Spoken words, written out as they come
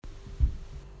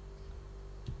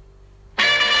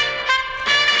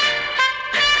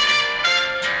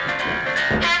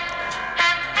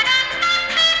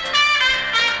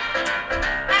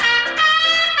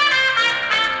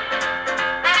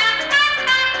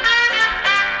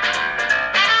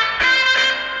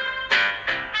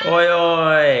Oi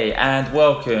oi, and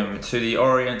welcome to the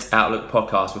Orient Outlook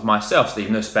Podcast with myself, Steve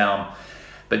Nussbaum.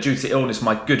 But due to illness,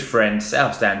 my good friend,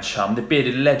 South Stand chum, the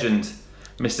bearded legend,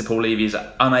 Mr. Paul Levy, is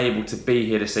unable to be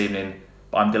here this evening.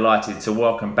 But I'm delighted to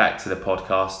welcome back to the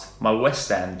podcast my West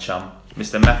Stand chum,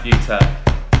 Mr. Matthew Turk.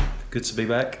 Good to be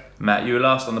back. Matt, you were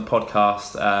last on the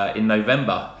podcast in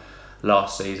November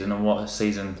last season, and what a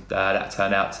season that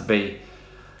turned out to be.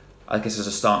 I guess as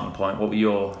a starting point, what were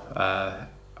your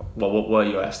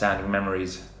outstanding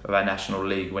memories of our National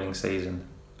League winning season?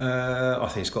 I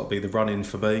think it's got to be the run-in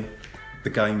for me.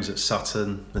 The games at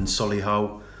Sutton and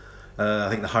Solihull. I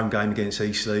think the home game against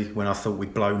Eastleigh when I thought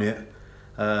we'd blown it.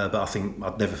 But I think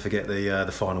I'd never forget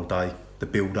the final day, the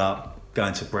build-up,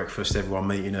 going to breakfast, everyone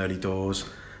meeting early doors,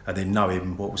 and then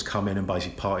knowing what was coming and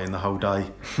basically partying the whole day.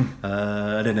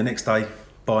 And then the next day,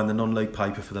 buying the non-league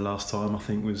paper for the last time, I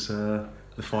think was the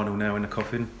final nail in the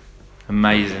coffin.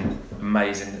 Amazing.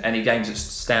 Any games that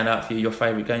stand out for you, your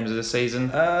favourite games of the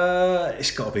season?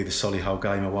 It's got to be the Solihull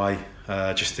game away.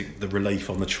 Just the relief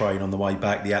on the train on the way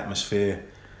back, the atmosphere,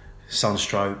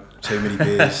 sunstroke, too many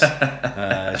beers.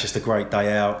 Just a great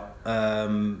day out.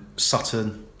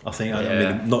 Sutton, I think, I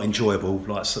mean, not enjoyable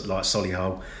like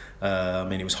Solihull. I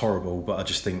mean, it was horrible, but I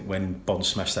just think when Bond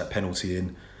smashed that penalty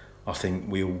in, I think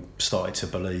we all started to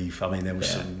believe. I mean, there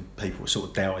was some people sort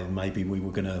of doubting maybe we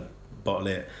were going to bottle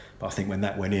it, but I think when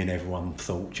that went in, everyone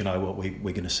thought, you know what, we're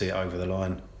going to see it over the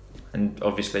line. And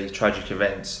obviously tragic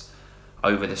events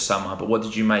over the summer, but what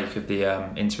did you make of the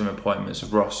interim appointments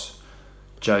of Ross,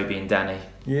 Joby and Danny?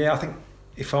 Yeah, I think,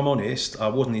 if I'm honest, I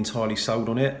wasn't entirely sold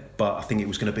on it, but I think it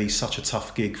was going to be such a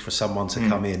tough gig for someone to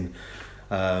come in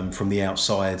from the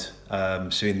outside.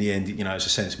 So in the end, you know, it's a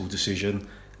sensible decision.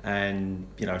 And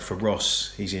you know, for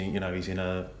Ross, he's in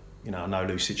a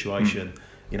no-lose situation.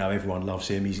 You know, everyone loves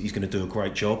him. He's going to do a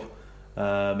great job.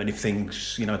 And if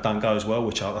things, you know, don't go as well,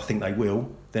 which I think they will,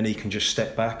 then he can just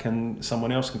step back and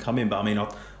someone else can come in. But I mean,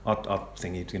 I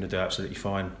think he's going to do absolutely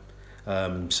fine.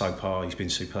 So far, he's been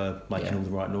superb, making all the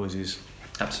right noises.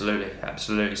 Absolutely.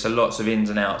 So lots of ins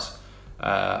and outs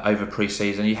over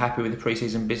pre-season. Are you happy with the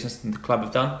pre-season business that the club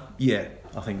have done? Yeah,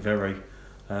 I think very.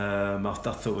 I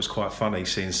thought it was quite funny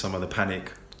seeing some of the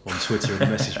panic on Twitter and the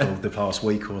message board the past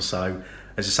week or so.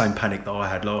 It's the same panic that I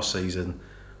had last season,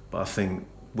 but I think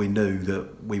we knew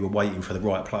that we were waiting for the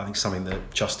right player. I think something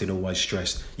that Justin always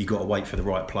stressed, you got to wait for the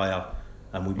right player,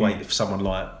 and we waited for someone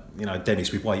like, you know,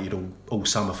 Dennis, we've waited all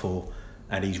summer for,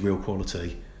 and he's real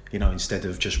quality, you know, instead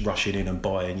of just rushing in and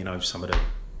buying, you know, some of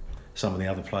the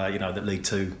other players, you know, that League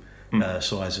Two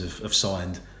sides have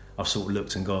signed. I've sort of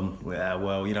looked and gone,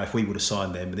 well, you know, if we would have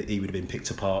signed them, he would have been picked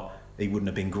apart. He wouldn't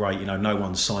have been great. You know, no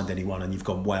one's signed anyone, and you've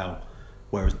gone, wow.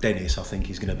 Whereas Dennis, I think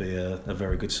he's going to be a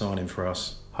very good signing for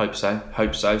us. Hope so.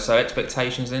 So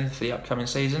expectations then for the upcoming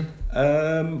season?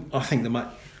 I think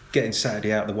getting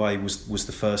Saturday out of the way was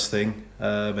the first thing,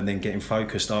 and then getting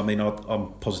focused. I mean,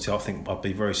 I'm positive. I think I'd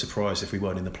be very surprised if we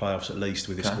weren't in the playoffs at least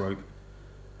with this group.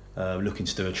 Looking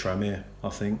to do a Tranmere, I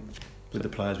think, with the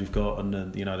players we've got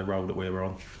and the role that we're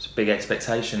on. It's big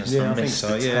expectations. Yeah, I think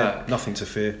so. Yeah, nothing to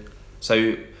fear.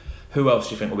 So, who else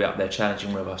do you think will be up there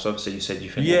challenging with us? Obviously, you said you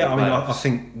think. Yeah, I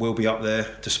think we'll be up there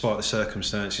despite the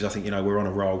circumstances. I think, you know, we're on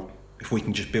a roll. If we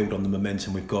can just build on the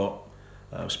momentum we've got,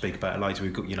 I'll speak about it later.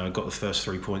 We've got the first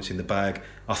 3 points in the bag.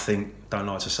 I think, don't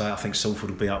like to say it, I think Salford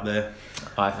will be up there.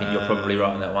 I think you're probably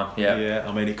right on that one. Yeah. Yeah,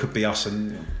 I mean, it could be us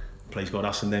and, please God,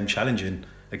 us and them challenging.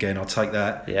 Again, I'll take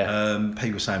that. Yeah.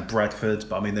 People saying Bradford,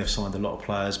 but I mean, they've signed a lot of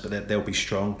players, but they'll be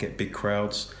strong, get big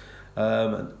crowds.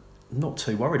 Not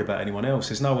too worried about anyone else.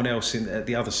 There's no one else at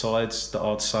the other sides that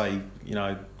I'd say, you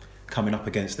know, coming up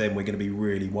against them, we're going to be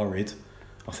really worried.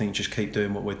 I think just keep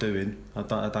doing what we're doing. I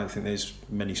don't think there's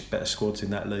many better squads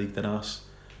in that league than us.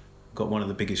 Got one of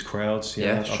the biggest crowds.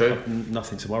 Yeah, that's true.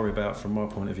 Nothing to worry about from my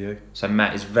point of view. So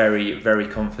Matt is very, very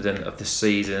confident of the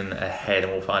season ahead,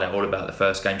 and we'll find out all about the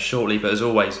first game shortly. But as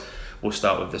always, we'll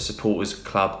start with the Supporters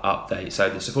Club update. So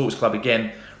the Supporters Club,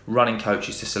 again, running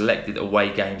coaches to selected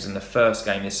away games, and the first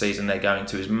game this season they're going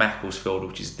to is Macclesfield,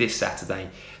 which is this Saturday,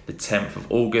 the 10th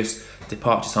of August.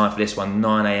 Departure time for this one,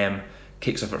 9 a.m,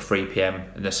 kicks off at 3 p.m,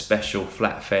 and a special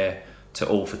flat fare to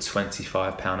all for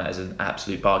 £25. That is an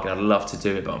absolute bargain. I'd love to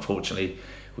do it, but unfortunately,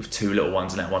 with two little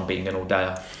ones and that one being an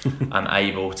all-dayer,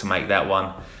 unable to make that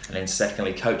one. And then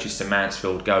secondly, coaches to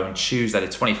Mansfield go on Tuesday the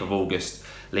 20th of August,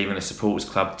 leaving the Supporters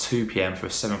Club 2 p.m for a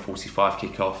 7:45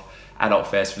 kick-off. Adult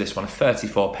fares for this one are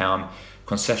 £34,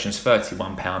 concessions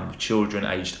 £31, with children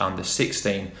aged under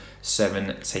 16,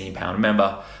 £17.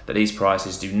 Remember that these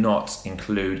prices do not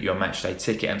include your matchday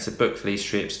ticket, and to book for these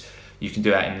trips, you can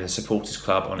do that in the Supporters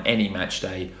Club on any match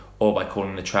day or by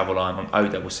calling the travel line on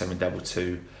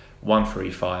 07722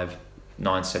 135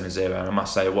 970. And I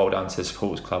must say, well done to the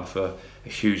Supporters Club for a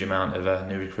huge amount of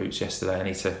new recruits yesterday. I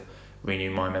need to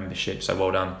renew my membership, so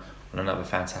well done on another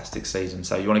fantastic season.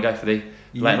 So you want to go for the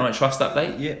Leyton Orient Trust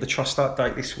update? Yeah, the Trust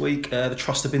update this week. The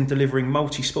Trust have been delivering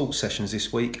multi-sport sessions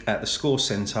this week at the Score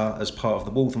Centre as part of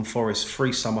the Waltham Forest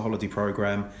free summer holiday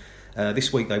programme.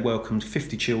 This week they welcomed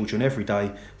 50 children every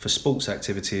day for sports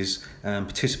activities.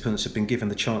 Participants have been given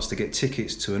the chance to get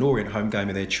tickets to an Orient home game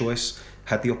of their choice,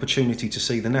 had the opportunity to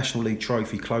see the National League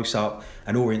trophy close up,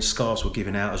 and Orient scarves were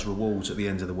given out as rewards at the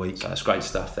end of the week. So that's great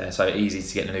stuff there. So easy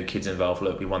to get the new kids involved.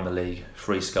 Look, we won the league,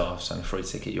 free scarves and a free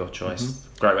ticket, your choice.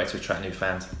 Great way to attract new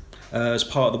fans. As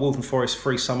part of the Waltham Forest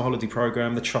free summer holiday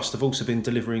programme, the Trust have also been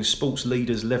delivering Sports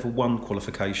Leaders Level 1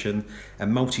 qualification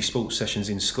and multi-sport sessions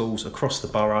in schools across the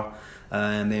borough.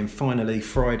 And then finally,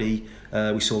 Friday,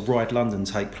 we saw Ride London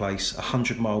take place, a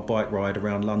 100-mile bike ride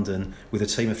around London with a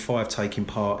team of 5 taking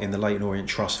part in the Leyton Orient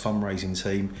Trust fundraising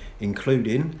team,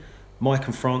 including Mike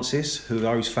and Francis, who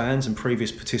are those fans and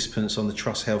previous participants on the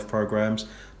Trust Health programmes,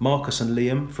 Marcus and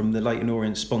Liam from the Leyton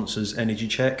Orient sponsors Energy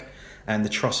Check, and the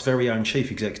Trust's very own Chief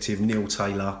Executive Neil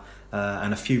Taylor,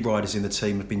 and a few riders in the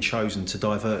team have been chosen to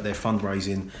divert their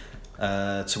fundraising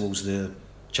towards the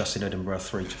Justin Edinburgh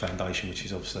Foundation, which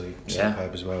is obviously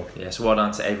superb as well. Yeah, so well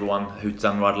done to everyone who's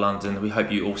done Ride London. We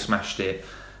hope you all smashed it.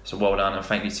 So well done, and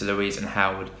thank you to Louise and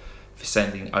Howard for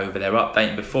sending over their update.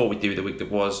 And before we do the week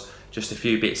that was, just a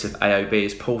few bits of AOB.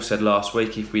 As Paul said last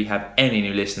week, if we have any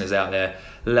new listeners out there,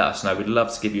 let us know. We'd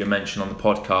love to give you a mention on the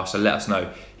podcast, so let us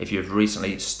know if you've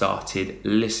recently started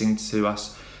listening to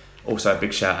us. Also, a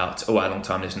big shout out to all our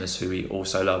long-time listeners who we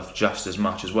also love just as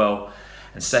much as well.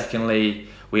 And secondly,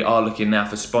 we are looking now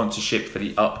for sponsorship for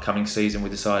the upcoming season. We're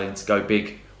deciding to go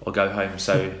big or go home,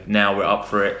 so now we're up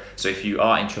for it. So if you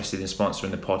are interested in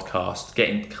sponsoring the podcast, get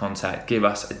in contact, give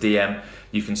us a DM.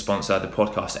 You can sponsor the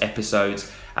podcast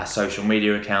episodes, our social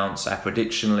media accounts, our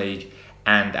prediction league,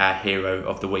 and our hero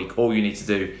of the week. All you need to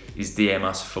do is DM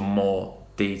us for more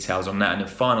details on that. And then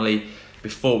finally,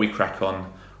 before we crack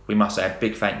on, we must say a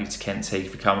big thank you to Ken Teague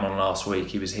for coming on last week.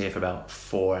 He was here for about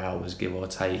 4 hours, give or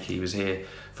take. He was here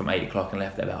from 8 o'clock and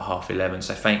left at about 11:30.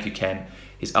 So thank you, Ken.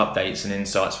 His updates and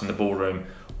insights from the ballroom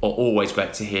are always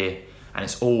great to hear, and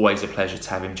it's always a pleasure to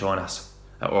have him join us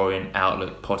at Orient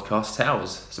Outlook Podcast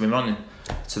Towers. So we're running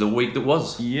to the week that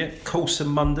was. Yeah, Coulson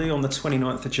Monday on the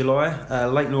 29th of July.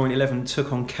 Leyton Orient 11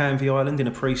 took on Canvey Island in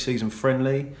a pre-season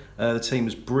friendly. The team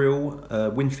was Brill,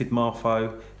 Winfried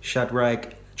Marfo,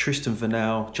 Shadrag, Tristan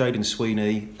Vernal, Jaden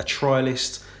Sweeney, a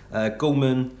trialist,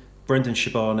 Gulman, Brendan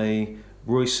Shabani,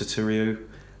 Royce Saturiu,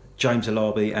 James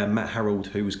Alabi and Matt Harold,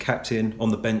 who was captain. On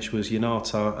the bench was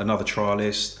Yanata, another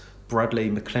trialist,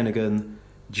 Bradley McClenaghan,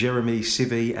 Jeremy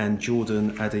Sivi and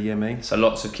Jordan Adeyemi. So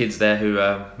lots of kids there who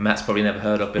Matt's probably never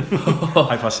heard of before.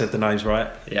 I hope I said the names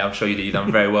right. Yeah, I'm sure you did. You've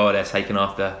done very well there, taking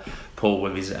after Paul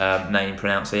with his name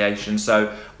pronunciation.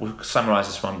 So we'll summarise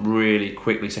this one really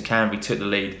quickly. So Canvey took the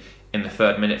lead in the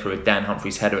 3rd minute through a Dan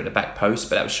Humphreys header at the back post,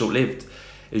 but that was short-lived.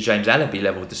 It was James Alabi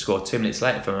levelled the score 2 minutes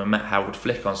later from a Matt Howard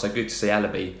flick on. So good to see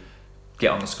Alabi get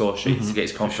on the score sheet to get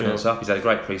his confidence up. He's had a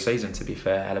great pre-season, to be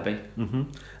fair, Alabi.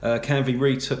 Canvey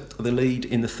retook the lead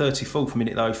in the 34th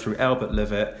minute though through Albert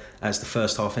Levitt as the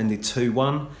first half ended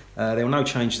 2-1. There were no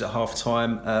changes at half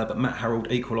time, but Matt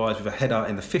Harold equalised with a header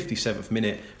in the 57th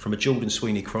minute from a Jordan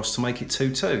Sweeney cross to make it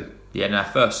 2-2. Yeah, and our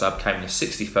first sub came in the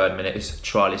 63rd minute as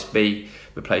trialist B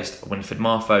replaced Winfried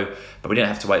Marfo, but we didn't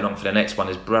have to wait long for the next one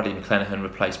as Bradley McClenaghan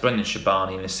replaced Brendan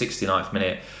Shabani in the 69th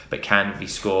minute, but Canvey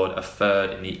scored a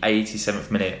third in the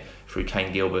 87th minute through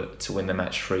Kane Gilbert to win the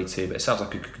match 3-2. But it sounds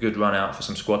like a good run out for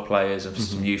some squad players and for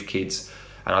some youth kids,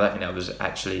 and I don't think that was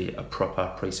actually a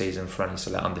proper pre-season friendly,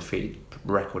 so that undefeated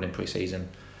record in pre-season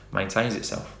maintains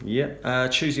itself. Yeah.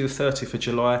 Tuesday the 30th of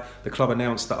July, the club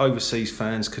announced that overseas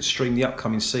fans could stream the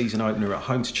upcoming season opener at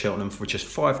home to Cheltenham for just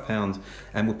 £5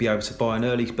 and would be able to buy an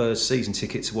early bird season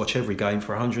ticket to watch every game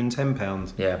for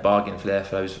 £110. Yeah, bargain for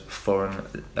those foreign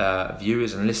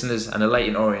viewers and listeners. And the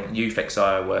Leyton Orient Youth XI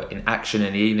were in action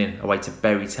in the evening away to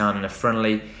Bury Town in a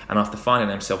friendly, and after finding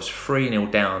themselves 3-0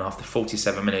 down after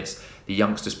 47 minutes, the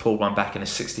youngsters pulled one back in the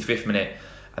 65th minute,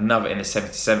 another in the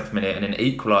 77th minute, and then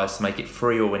equalised to make it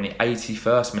 3-3 in the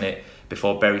 81st minute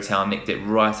before Bury Town nicked it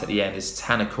right at the end as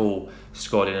Tanner Cool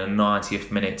scored in the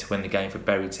 90th minute to win the game for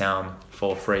Bury Town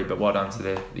 4-3. But well done to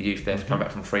the youth there to come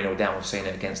back from 3-0 down. We've seen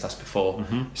it against us before.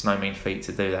 It's no mean feat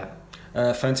to do that.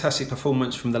 Fantastic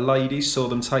performance from the ladies, saw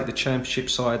them take the championship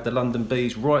side, the London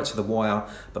Bees, right to the wire,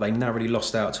 but they narrowly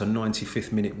lost out to a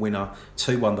 95th minute winner.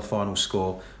 2-1 the final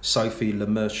score. Sophie Le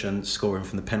Merchant scoring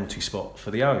from the penalty spot for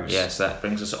the O's. Yes, that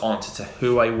brings us on to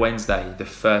Tahué Wednesday, the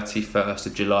 31st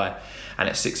of July. And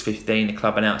at 6:15, the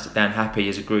club announced that Dan Happy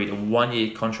has agreed a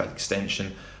 1-year contract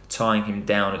extension, tying him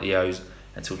down at the O's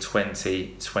until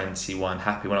 2021.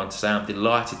 Happy went on to say, I'm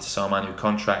delighted to sign my new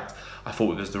contract. I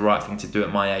thought it was the right thing to do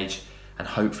at my age, and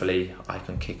hopefully I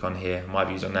can kick on here. My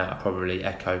views on that, I probably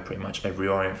echo pretty much every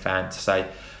Orient fan to say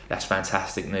that's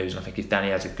fantastic news. And I think if Danny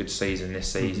has a good season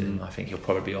this season, I think he'll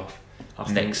probably be off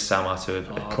next summer to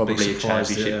probably a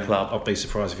championship club. I'd be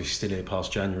surprised if he's still here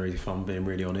past January, if I'm being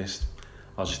really honest.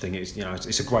 I just think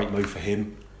it's a great move for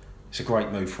him. It's a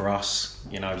great move for us.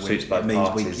 Suits both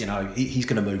parties. He's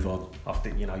going to move on. I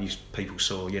think people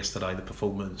saw yesterday the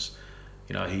performance.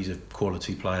 He's a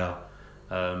quality player.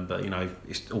 But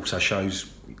it also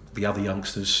shows the other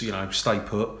youngsters, stay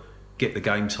put, get the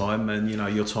game time, and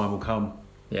your time will come.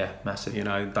 Yeah, massive.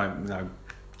 Don't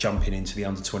jumping into the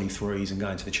under 23s and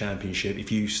going to the championship.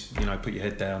 If you put your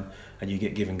head down and you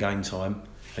get given game time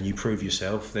and you prove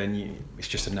yourself, then it's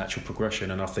just a natural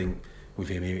progression. And I think with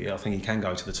him, I think he can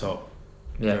go to the top.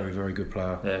 Yeah. Very, very good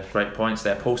player. Yeah, great points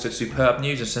there. Paul said superb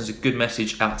news and sends a good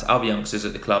message out to other youngsters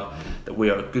at the club that we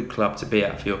are a good club to be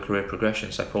at for your career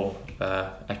progression. So Paul,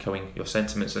 echoing your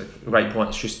sentiments, a great point.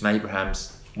 It's Justin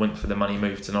Abrahams went for the money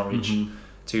move to Norwich.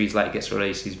 2 years later gets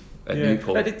released. He's at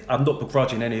Newport. I'm not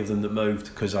begrudging any of them that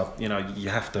moved, because you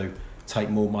have to take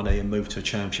more money and move to a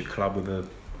championship club with a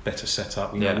better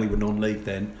setup. We were non-league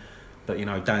then. But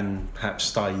Dan Happ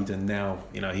stayed, and now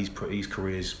his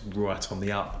career's right on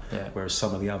the up. Yeah. Whereas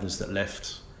some of the others that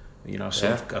left,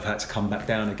 have had to come back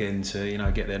down again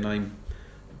to get their name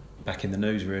back in the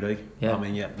news. Really, yeah.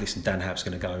 Listen, Dan Happ's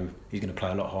going to go. He's going to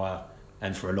play a lot higher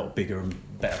and for a lot bigger and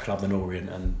better club than Orient,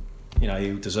 and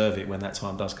he'll deserve it when that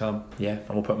time does come. Yeah, and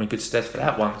we'll put him in good stead for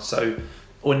that one. So,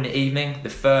 on the evening, the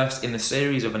first in the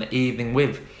series of an Evening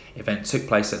With event took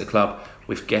place at the club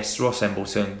with guests Ross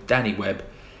Embleton, Danny Webb,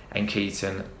 and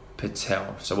Keaton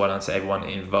Patel. So well done to everyone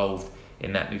involved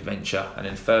in that new venture. And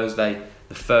then Thursday,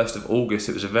 the 1st of August,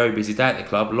 it was a very busy day at the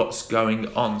club, lots going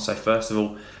on. So first of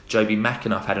all, Joby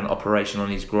McAnuff had an operation on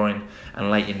his groin, and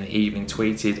late in the evening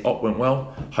tweeted, "Op went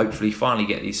well, hopefully finally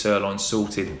get these sirloins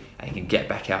sorted and he can get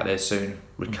back out there soon.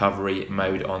 Recovery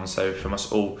mode on." So from us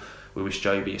all, we wish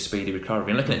Joby a speedy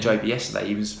recovery. And looking at Joby yesterday,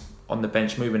 he was on the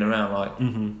bench moving around like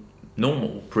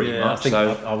normal, pretty much.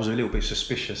 I was a little bit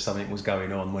suspicious something was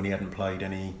going on when he hadn't played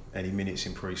any minutes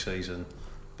in pre-season,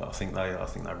 but I think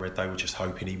they were just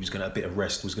hoping he was a bit of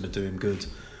rest was going to do him good.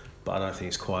 But I don't think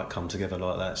it's quite come together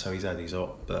like that. So he's had his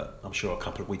op, but I'm sure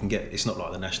we can get. It's not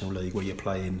like the National League where you're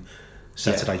playing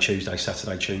Saturday,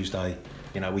 Tuesday.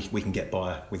 We can get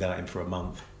by without him for a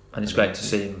month. And it's great to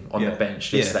see him on the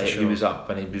bench yesterday. Sure. He was up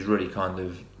and he was really kind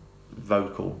of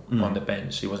vocal on the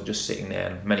bench. He wasn't just sitting there.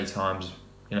 And many times,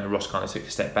 Ross kind of took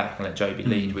a step back and let Joby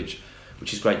lead, which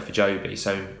is great for Joby.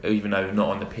 So even though not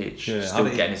on the pitch, still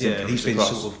getting his influence he's been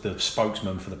across. Sort of the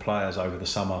spokesman for the players over the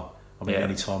summer.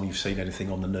 Any time you've seen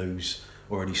anything on the news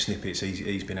or any snippets,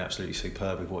 he's been absolutely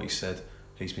superb with what he said.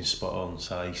 He's been spot on.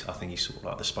 So I think he's sort of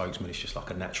like the spokesman. It's just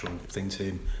like a natural thing to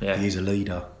him. Yeah. He is a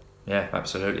leader. Yeah,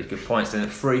 absolutely. Good points. Then at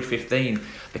 3:15,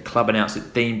 the club announced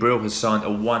that Dean Brill has signed a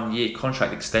 1-year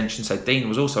contract extension. So Dean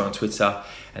was also on Twitter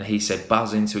and he said,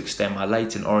 "Buzzing to extend my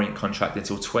Leyton Orient contract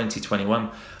until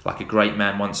 2021. Like a great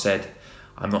man once said,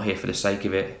 I'm not here for the sake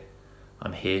of it.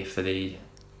 I'm here for the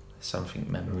something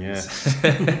memories."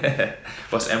 Yeah.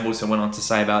 Ross Embleton went on to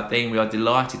say about Dean, "We are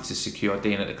delighted to secure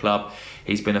Dean at the club.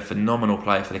 He's been a phenomenal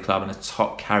player for the club and a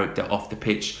top character off the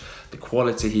pitch. The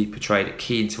quality he portrayed at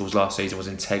key intervals last season was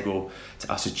integral to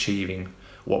us achieving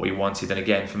what we wanted." And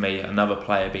again, for me, another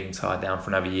player being tied down for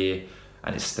another year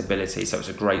and its stability. So it's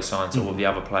a great sign to all the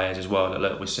other players as well that,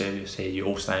 look, we're serious here. You're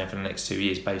all staying for the next 2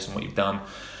 years based on what you've done.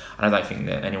 And I don't think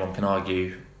that anyone can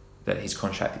argue that his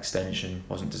contract extension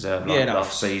wasn't deserved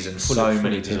last season. So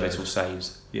many pivotal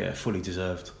saves. Yeah, fully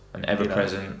deserved. And ever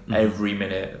present, every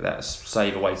minute, that's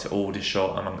save away to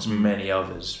Aldershot amongst many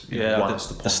others. Yeah,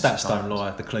 the stats don't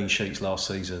lie. The clean sheets last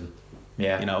season.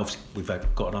 Yeah, obviously we've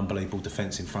got an unbelievable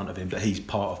defence in front of him, but he's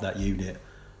part of that unit.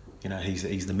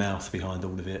 He's the mouth behind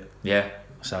all of it. Yeah.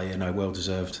 So well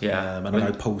deserved. Yeah. And I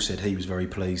know Paul said he was very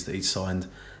pleased that he'd signed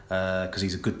because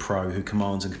he's a good pro who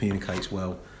commands and communicates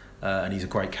well. And he's a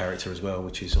great character as well,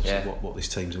 which is obviously what this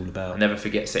team's all about. I'll never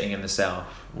forget sitting in the south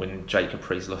when Jacob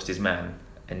Priest lost his man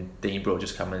and Dean Brill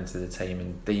just coming into the team,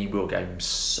 and Dean Brill gave him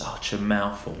such a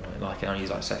mouthful, like only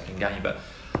his second game, but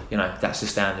that's the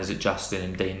standards that Justin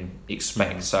and Dean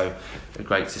expect. So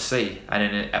great to see. And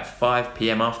then at 5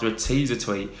 p.m. after a teaser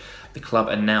tweet, the club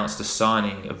announced the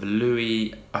signing of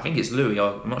Louis. I think it's Louis.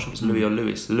 I'm not sure if it's Louis or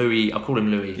Lewis. Louis. I'll call him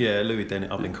Louis. Yeah, Louis Dennis.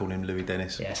 I've been calling him Louis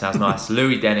Dennis. Yeah, sounds nice.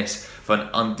 Louis Dennis for an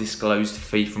undisclosed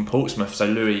fee from Portsmouth. So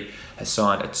Louis has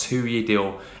signed a 2-year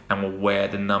deal and will wear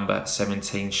the number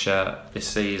 17 shirt this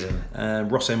season.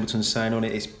 Ross Embleton saying on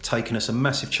it, it's taken us a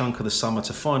massive chunk of the summer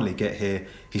to finally get here.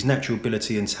 His natural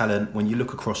ability and talent, when you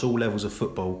look across all levels of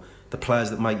football, the players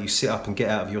that make you sit up and get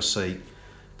out of your seat,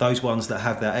 those ones that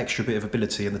have that extra bit of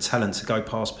ability and the talent to go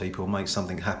past people and make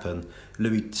something happen.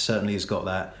 Louis certainly has got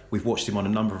that. We've watched him on a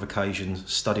number of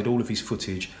occasions, studied all of his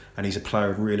footage, and he's a player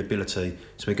of real ability.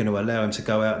 So we're going to allow him to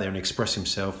go out there and express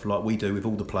himself like we do with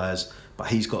all the players, but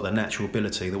he's got the natural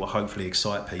ability that will hopefully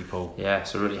excite people. Yeah,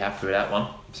 so really happy with that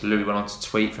one. So Louis went on to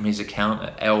tweet from his account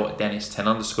at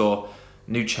LDennis10_,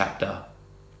 new chapter.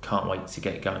 Can't wait to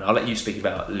get going. I'll let you speak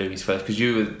about Louis first, because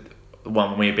you were the one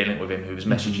when we had been linked with him who was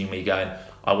messaging me going,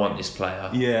 I want this player.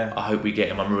 Yeah. I hope we get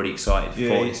him. I'm really excited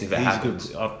for this if it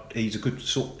happens. He's a good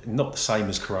sort, not the same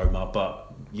as Karoma,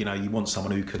 but you want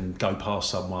someone who can go past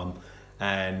someone,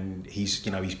 and he's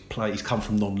come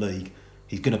from non-league.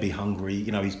 He's going to be hungry.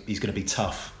 He's going to be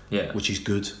tough. Yeah. Which is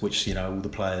good. Which all the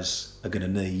players are going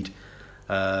to need.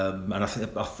 And I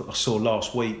saw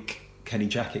last week Kenny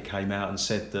Jackett came out and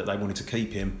said that they wanted to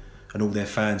keep him, and all their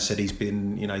fans said he's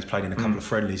been he's played in a couple of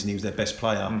friendlies and he was their best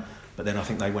player. But then I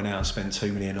think they went out and spent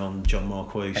 $2 million on John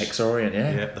Marquis. Ex-Orient,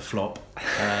 yeah. Yeah, the flop.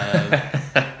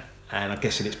 And I'm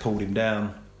guessing it's pulled him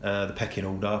down the pecking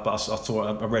order. But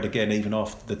I read again, even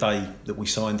after the day that we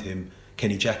signed him,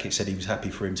 Kenny Jackett said he was happy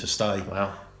for him to stay.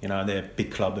 Wow. They're a big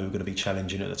club who are going to be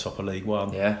challenging at the top of League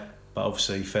One. Yeah. But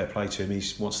obviously, fair play to him.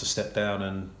 He wants to step down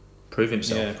and prove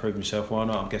himself. Yeah, prove himself. Why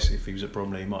not? I'm guessing if he was at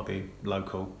Bromley, he might be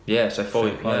local. Yeah, so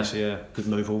fair place. Yeah, good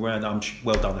move all round.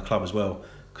 Well done the club as well,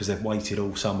 because they've waited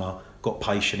all summer, got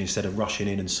patient instead of rushing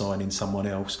in and signing someone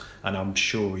else, and I'm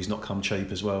sure he's not come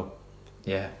cheap as well.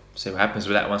 Yeah, see what happens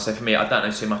with that one. So for me, I don't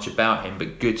know too much about him,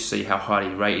 but good to see how highly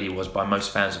rated he was by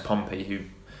most fans of Pompey, who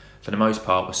for the most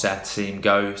part were sad to see him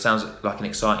go. Sounds like an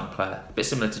exciting player, a bit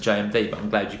similar to JMD, but I'm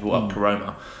glad you brought up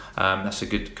Karoma. That's a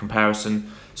good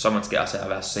comparison. Someone to get us out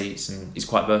of our seats, and he's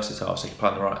quite versatile, so he can play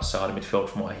on the right side of midfield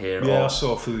from what I hear. Yeah, I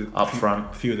saw a few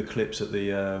of the clips that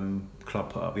the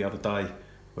club put up the other day,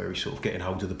 where he's sort of getting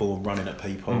hold of the ball and running at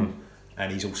people,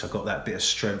 and he's also got that bit of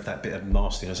strength, that bit of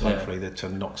nastiness, hopefully, to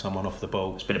knock someone off the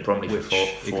ball. It's been at Bromley for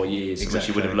four years, which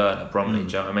you would have learned at Bromley, do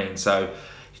you know what I mean? So,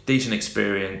 decent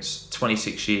experience,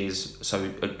 26 years,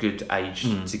 so a good age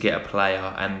to get a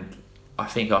player, and I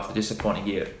think after a disappointing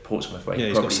year at Portsmouth, where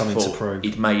he probably thought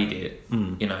he'd made it,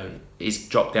 he's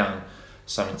dropped down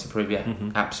something to prove. Yeah,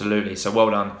 absolutely. So well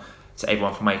done to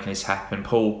everyone for making this happen.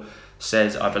 Paul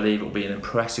says, I believe it will be an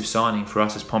impressive signing for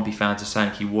us as Pompey fans are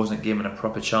saying he wasn't given a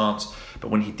proper chance, but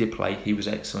when he did play, he was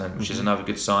excellent, which is another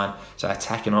good sign. So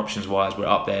attacking options wise, we're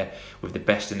up there with the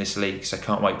best in this league. So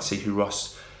can't wait to see who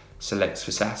Ross selects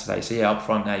for Saturday. So yeah, up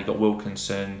front now you've got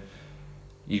Wilkinson,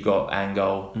 you've got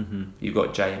Angol, you've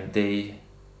got JMD,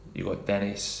 you've got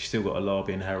Dennis. You've still got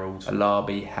Alabi and Harold.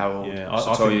 Yeah,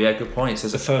 I told you, yeah, good points.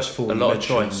 There's the first four, a lot of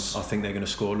choice. I think they're going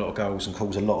to score a lot of goals and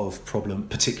cause a lot of problem,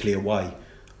 particularly away.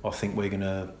 I think we're going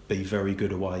to be very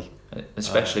good away.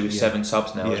 Especially with 7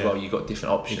 subs now as well, you've got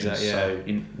different options. Exactly, so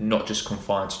you're not just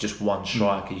confined to just one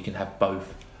striker, you can have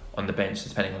both on the bench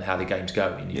depending on how the game's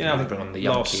going. You can bring on the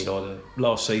young kid or the...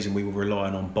 Last season we were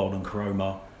relying on Bon and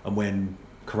Karoma, and when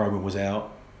Karoma was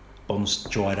out, Bon's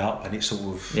dried up, and it's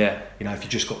sort of, if you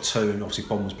just got 2, and obviously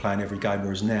Bon was playing every game,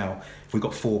 whereas now if we've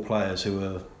got 4 players who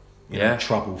are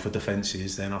trouble for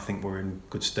defences, then I think we're in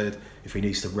good stead if he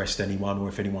needs to rest anyone or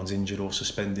if anyone's injured or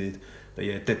suspended. But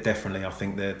yeah, definitely I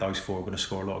think those 4 are going to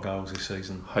score a lot of goals this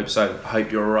season. Hope so.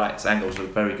 Hope you're right. Angles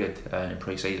looked very good in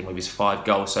pre-season with his 5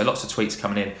 goals. So lots of tweets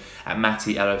coming in. At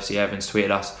Matty LFC Evans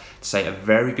tweeted us to say a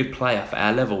very good player for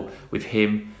our level with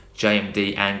him,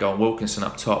 JMD, Angol and Wilkinson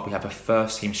up top. We have a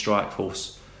first team strike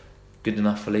force good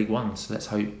enough for League One. So let's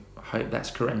hope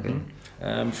that's correct then.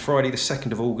 Friday the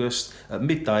 2nd of August at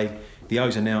midday, the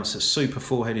O's announced that super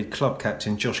 4-headed club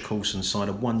captain Josh Coulson signed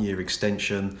a 1-year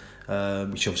extension,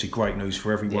 which is obviously great news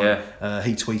for everyone.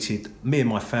 He tweeted, me and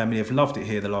my family have loved it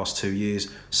here the last 2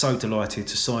 years, so delighted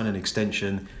to sign an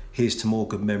extension. Here's to more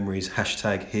good memories,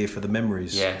 #here for the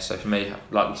memories. Yeah, so for me,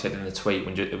 like we said in the tweet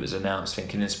when it was announced,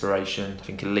 thinking inspiration,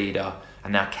 thinking leader,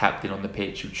 and now captain on the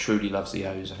pitch who truly loves the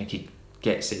O's. I think he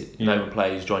gets it. No one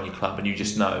plays, join your club, and you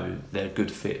just know they're a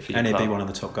good fit for your club. And he'd be one of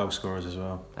the top goal scorers as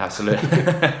well. Absolutely.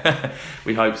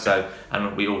 We hope so.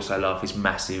 And we also love his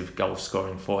massive goal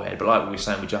scoring forehead. But like we were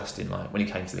saying with Justin, like when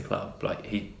he came to the club, like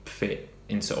he fit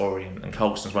into Orient, and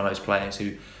Colston's one of those players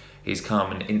who he's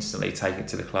come and instantly taken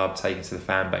to the club, taken to the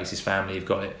fan base. His family have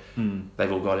got it.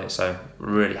 They've all got it. So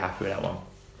really happy with that one.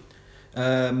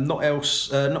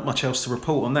 Not much else to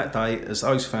report on that day, as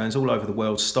those fans all over the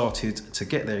world started to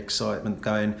get their excitement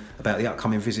going about the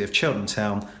upcoming visit of Cheltenham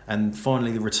Town and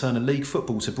finally the return of league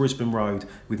football to Brisbane Road,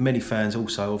 with many fans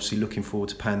also obviously looking forward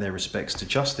to paying their respects to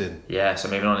Justin. Yeah, so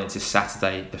moving on into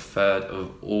Saturday the 3rd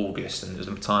of August, and it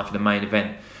was time for the main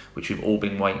event, which we've all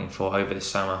been waiting for over the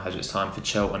summer, as it's time for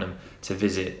Cheltenham to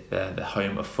visit the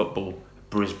home of football,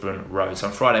 Brisbane Road. So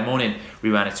on Friday morning, we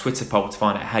ran a Twitter poll to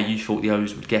find out how you thought the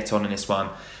O's would get on in this one.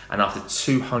 And after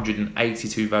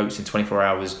 282 votes in 24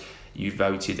 hours, you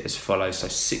voted as follows. So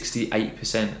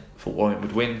 68% thought Orient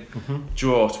would win,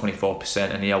 draw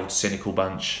 24%, and the old cynical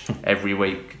bunch every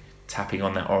week tapping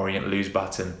on that Orient lose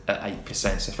button at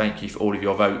 8%. So thank you for all of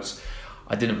your votes.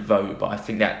 I didn't vote, but I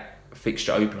think that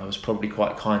fixture opener was probably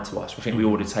quite kind to us. I think we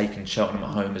would have taken Cheltenham at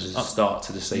home as a start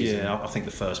to the season. Yeah, I think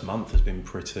the first month has been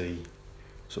pretty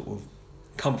sort of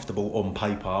comfortable on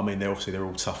paper. I mean, they're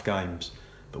all tough games,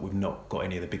 but we've not got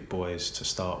any of the big boys to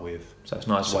start with. So it's a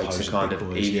nice way to kind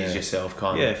of ease yourself,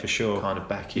 for sure. Kind of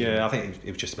back in. Yeah, I think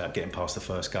it was just about getting past the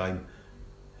first game.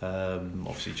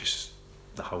 Obviously, just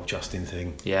the whole Justin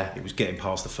thing. Yeah, it was getting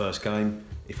past the first game.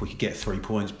 If we could get 3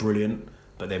 points, brilliant.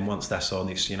 But then once that's on,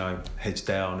 it's heads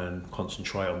down and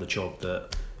concentrate on the job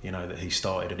that that he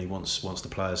started and he wants the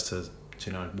players to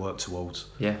work towards.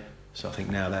 Yeah. So I think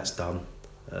now that's done.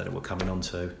 That we're coming on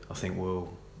to, I think we'll,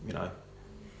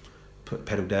 put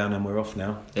pedal down and we're off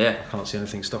now. Yeah. I can't see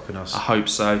anything stopping us. I hope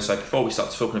so. So before we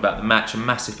start talking about the match, a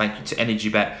massive thank you to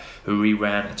EnergyBet, who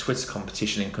ran a Twitter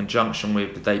competition in conjunction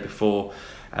with the day before,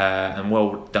 and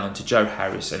well done to Joe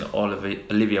Harris and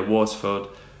Olivia Warsford,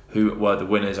 who were the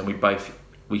winners, and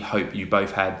we hope you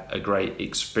both had a great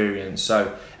experience.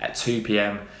 So at 2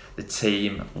 p.m, the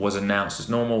team was announced as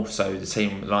normal. So the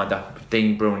team lined up with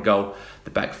Dean Brill in goal, the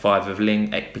back five of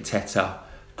Ling, Ekpiteta,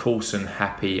 Coulson,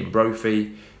 Happy and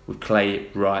Brophy, with Clay,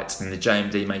 Wright and the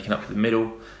JMD making up the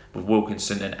middle, with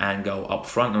Wilkinson and Angol up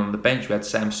front. And on the bench we had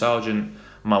Sam Sargent,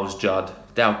 Miles Judd,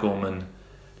 Dal Gorman,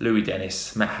 Louis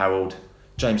Dennis, Matt Harold,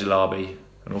 James Alabi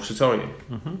and also Torrio.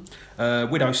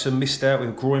 Widowson missed out with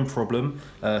a groin problem,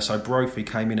 so Brophy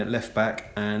came in at left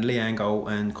back and Lee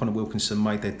Angol and Connor Wilkinson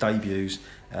made their debuts.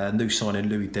 New signing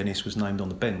Louis Dennis was named on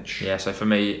the bench. Yeah, so for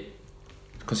me,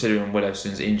 considering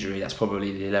Widowson's injury, that's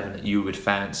probably the 11 that you would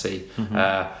fancy.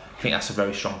 I think that's a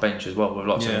very strong bench as well, with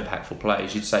lots of impactful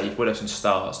players. You'd say if Widowson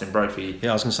starts, then Brophy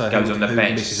goes on the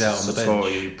bench. Misses out on the bench.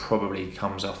 Torrio probably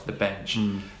comes off the bench.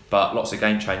 But lots of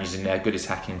game changes in there, good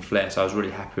attacking flair, so I was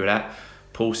really happy with that.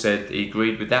 Paul said he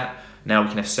agreed with that. Now we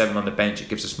can have 7 on the bench. It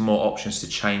gives us more options to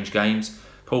change games.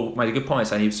 Paul made a good point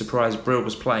saying he was surprised Brill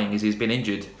was playing as he's been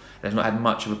injured and has not had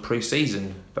much of a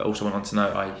pre-season, but also went on to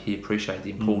note he appreciated the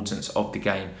importance of the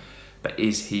game. But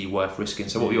is he worth risking?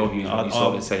 So what were your views when you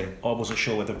saw the team? I wasn't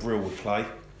sure whether Brill would play.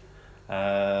 But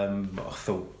I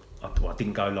thought, I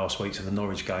didn't go last week to the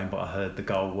Norwich game, but I heard the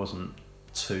goal wasn't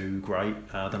too great.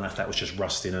 I don't know if that was just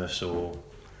rustiness or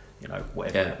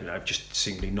whatever, just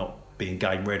simply not being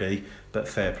game ready, but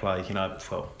fair play.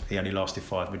 He only lasted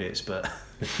 5 minutes, but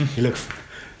he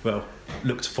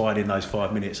looked fine in those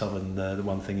 5 minutes, other than the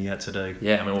one thing he had to do.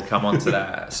 Yeah, I mean, we'll come on to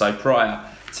that. So prior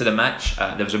to the match,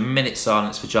 there was a minute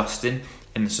silence for Justin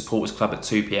in the supporters club at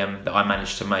 2 p.m. that I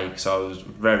managed to make, so I was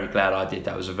very glad I did.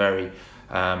 That was a very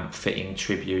fitting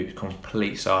tribute,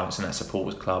 complete silence in that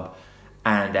supporters club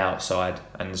and outside.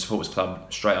 And the supporters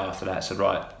club straight after that said,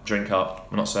 right, drink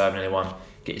up, we're not serving anyone,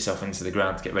 get yourself into the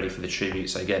ground to get ready for the tribute.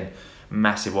 So again,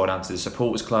 massive well done to the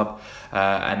supporters club.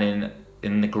 And then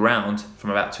in the ground from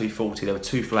about 2:40, there were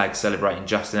 2 flags celebrating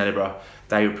Justin Edinburgh.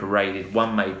 They were paraded,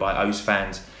 one made by O's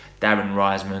fans, Darren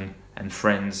Reisman and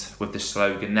friends, with the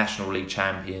slogan National League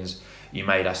Champions, you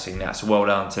made us sing that. So well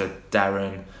done to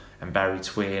Darren and Barry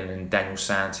Twin and Daniel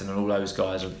Santon and all those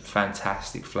guys. A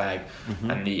fantastic flag.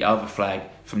 And the other flag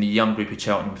from the young group of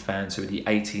Cheltenham fans who were the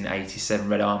 1887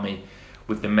 Red Army,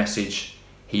 with the message,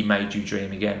 he made you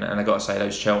dream again. And I got to say,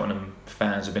 those Cheltenham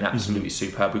fans have been absolutely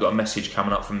superb. We've got a message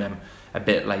coming up from them a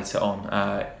bit later on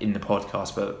in the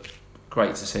podcast, but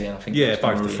great to see. And I think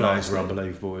both the flags were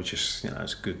unbelievable. It's just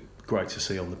it's great to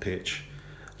see on the pitch.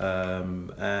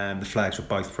 And the flags were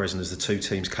both present as the two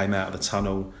teams came out of the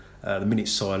tunnel. The minute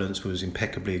silence was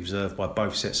impeccably observed by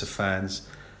both sets of fans,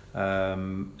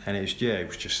 and it was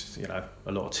just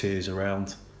a lot of tears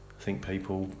around. I think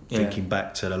people thinking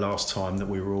back to the last time that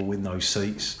we were all in those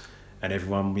seats and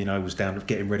everyone, was down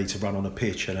getting ready to run on a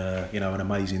pitch and an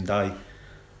amazing day.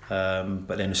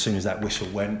 But then as soon as that whistle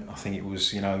went, I think it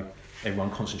was, everyone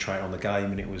concentrating on the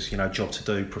game and it was, job to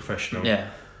do, professional. Yeah.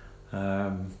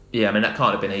 That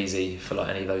can't have been easy for like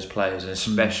any of those players, and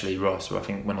especially Ross, who I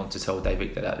think went on to tell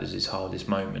David that was his hardest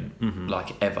moment,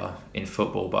 ever in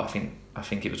football. But I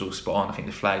think it was all spot on. I think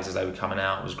the flags as they were coming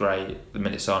out was great. The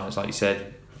minute silence, like you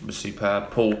said, was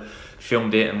superb. Paul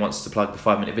filmed it and wants to plug the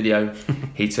 5-minute video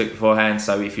he took beforehand.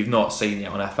 So if you've not seen it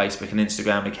on our Facebook and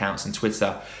Instagram accounts and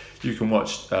Twitter, you can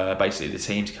watch basically the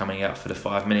teams coming out for the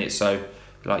 5 minutes. So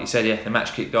like you said, the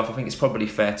match kicked off. I think it's probably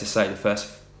fair to say the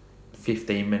first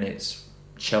 15 minutes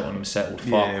Cheltenham settled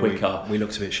far quicker. We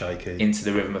looked a bit shaky into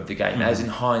the rhythm of the game. As in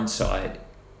hindsight,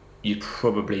 you'd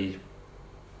probably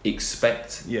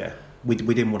expect. Yeah, we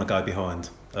didn't want to go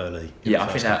behind early. I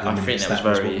think that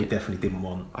was what we definitely didn't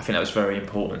want. I think that was very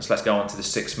important. So let's go on to the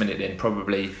 6th minute then.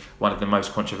 Probably one of the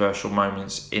most controversial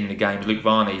moments in the game. Luke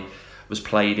Varney was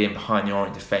played in behind the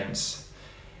Orient defence.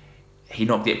 He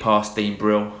knocked it past Dean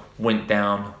Brill, went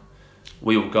down.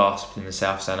 We all gasped in the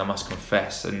South Stand, I must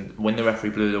confess. And when the referee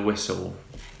blew the whistle,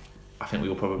 I think we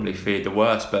all probably feared the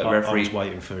worst. But I referee, was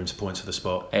waiting for him to point to the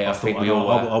spot. Yeah,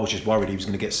 I was just worried he was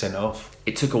going to get sent off.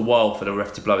 It took a while for the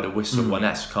ref to blow the whistle, and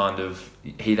that's kind of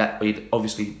he'd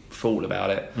obviously thought about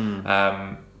it.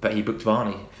 But he booked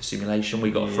Varney for simulation.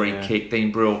 We got a free kick.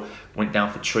 Dean Brill went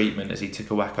down for treatment as he took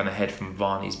a whack on the head from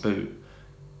Varney's boot.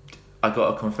 I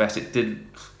got to confess, I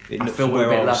feel we're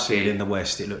a bit lucky. In the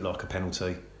West, it looked like a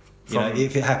penalty.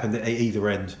 If it happened at either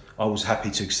end, I was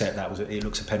happy to accept that. It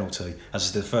looks a penalty.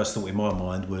 As the first thought in my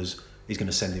mind was he's going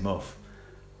to send him off.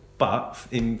 But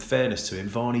in fairness to him,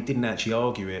 Varney didn't actually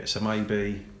argue it, so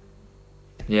maybe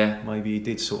he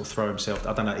did sort of throw himself.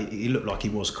 I don't know. It looked like he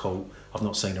was caught. I've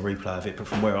not seen a replay of it, but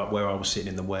from where I was sitting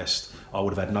in the West, I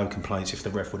would have had no complaints if the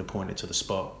ref would have pointed to the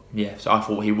spot. Yeah, so I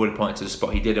thought he would have pointed to the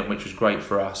spot. He didn't, which was great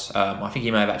for us. I think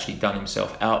he may have actually done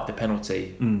himself out of the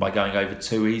penalty by going over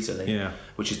too easily,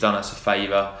 which has done us a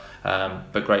favour,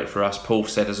 but great for us. Paul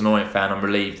said, as an Orient fan, I'm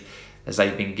relieved as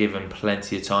they've been given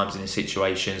plenty of times in these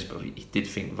situations, but he did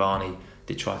think Varney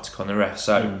did try to con the ref.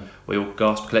 So we all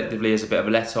gasped collectively as a bit of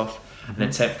a let-off. And then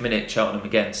 10th minute, Cheltenham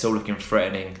again, still looking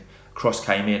threatening. Cross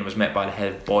came in, was met by the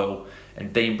head of Boyle,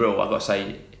 and Dean Brill, I've got to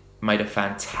say, made a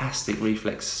fantastic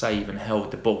reflex save and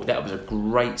held the ball. That was a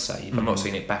great save. I've not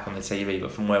seen it back on the TV,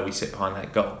 but from where we sit behind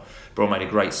that goal, Brill made a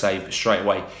great save, but straight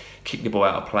away kicked the ball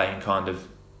out of play and kind of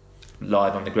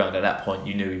lied on the ground. At that point,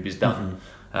 you knew he was done.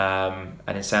 And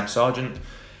then Sam Sargent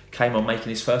came on, making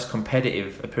his first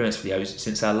competitive appearance for the O's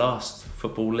since our last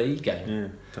Football League game. Yeah,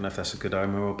 don't know if that's a good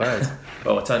omen or bad.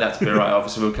 Well, it turned out to be right.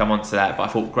 Obviously, we'll come on to that. But I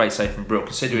thought great save from Brill,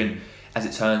 considering, as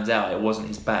it turns out, it wasn't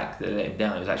his back that let him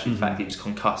down. It was actually the fact he was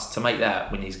concussed. To make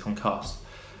that when he's concussed,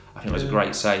 I think it was a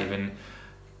great save. And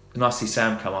nice to see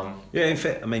Sam come on. Yeah, in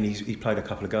fact, I mean, he played a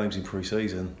couple of games in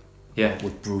pre-season. Yeah,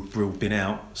 with Brill been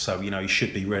out, so he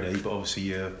should be ready. But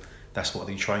obviously, that's what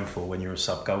you train for when you're a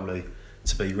sub goalie,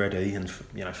 to be ready. And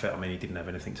he didn't have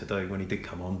anything to do when he did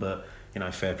come on, but.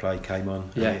 Fair play, came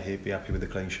on. Yeah, he'd be happy with the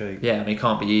clean sheet. Yeah, it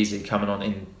can't be easy coming on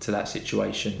into that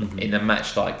situation in a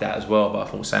match like that as well. But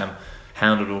I thought Sam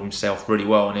handled himself really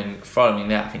well. And then following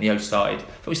that, I think we started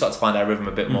to find our rhythm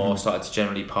a bit more. Started to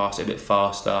generally pass it a bit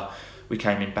faster. We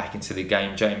came back into the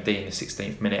game. JMD in the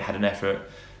 16th minute had an effort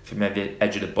from the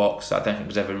edge of the box. I don't think it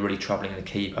was ever really troubling the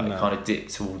keeper. It kind of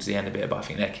dipped towards the end a bit, but I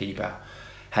think their keeper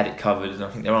had it covered. And I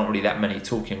think there aren't really that many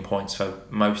talking points for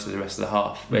most of the rest of the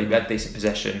half. We had decent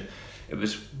possession. It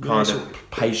was kind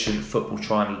of patient football,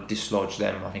 trying to dislodge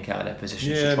them, I think, out of their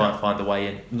positions to try and find a way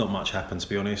in. Not much happened, to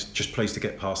be honest. Just pleased to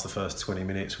get past the first 20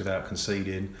 minutes without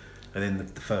conceding. And then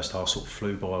the first half sort of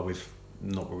flew by with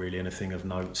not really anything of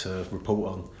note to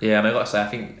report on. Yeah, I've got to say,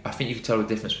 I think you could tell the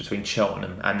difference between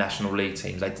Cheltenham and National League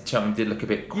teams. Cheltenham did look a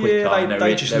bit quicker. Yeah,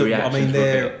 they just look,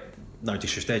 no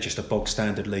disrespect, they're just a bog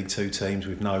standard League Two teams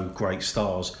with no great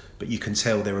stars, but you can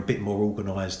tell they're a bit more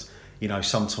organised.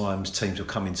 Sometimes teams will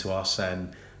come into us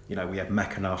and, we have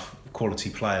enough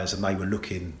quality players and they were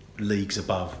looking leagues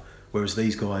above. Whereas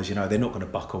these guys, they're not going to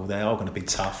buckle. They are going to be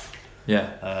tough.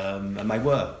 Yeah. And they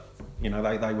were. They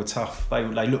were tough. They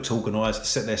looked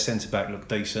organised. Their centre-back looked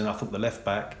decent. I thought their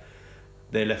left-back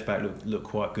looked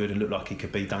quite good and looked like he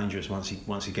could be dangerous once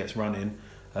he gets running.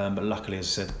 But luckily, as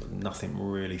I said, nothing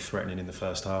really threatening in the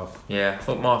first half. Yeah, I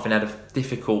thought Marvin had a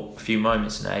difficult few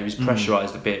moments in there. He was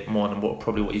pressurised a bit more than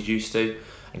what he's used to,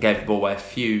 and gave the ball away a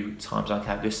few times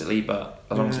uncharacteristically. But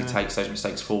as long as he takes those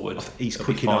mistakes forward, he's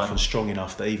quick enough and strong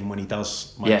enough that even when he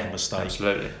does make a mistake,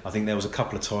 absolutely. I think there was a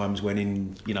couple of times when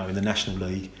in the National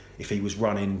League, if he was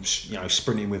running,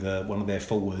 sprinting with one of their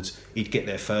forwards, he'd get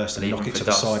there first and knock it to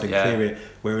the dust, side and clear it.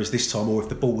 Whereas this time, or if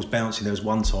the ball was bouncing, there was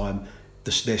one time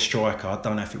their striker, I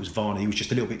don't know if it was Varney, he was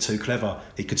just a little bit too clever.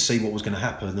 He could see what was going to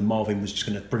happen, and then Marvin was just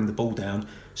going to bring the ball down,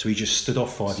 so he just stood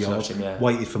off 5 yards,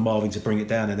 waited for Marvin to bring it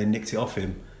down, and then nicked it off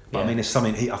him. But I mean, it's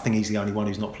something. I think he's the only one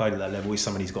who's not played at that level. It's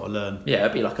something he's got to learn. Yeah,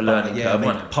 it'd be like a learning curve.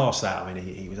 I mean, past that, I mean,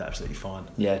 he was absolutely fine.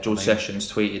 Yeah, George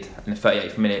Sessions tweeted in the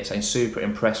 38th minute saying, "Super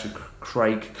impressed with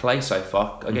Craig Clay so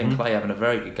far. Again, Clay having a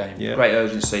very good game. Yeah. Great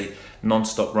urgency,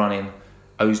 non-stop running.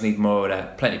 O's need more of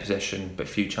that. Plenty of possession, but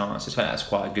few chances. I think that's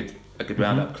quite a good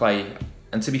roundup. Clay,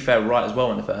 and to be fair, right as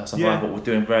well in the first. I thought we're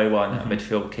doing very well in that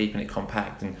midfield, keeping it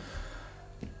compact and."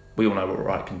 We all know what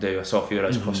Wright can do. I saw a few of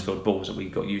those cross-field balls that we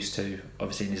got used to,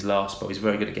 obviously in his last, but he's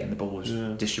very good at getting the balls,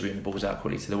 distributing the balls out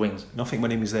quickly to the wings. And I think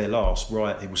when he was there last,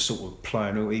 Wright, he was sort of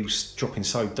playing, he was dropping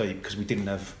so deep because we didn't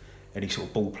have any sort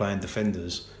of ball-playing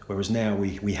defenders, whereas now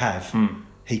we have.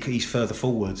 He's further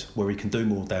forward where he can do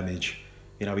more damage.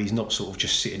 He's not sort of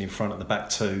just sitting in front at the back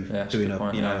two, doing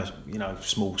a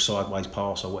small sideways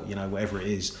pass or whatever it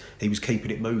is. He was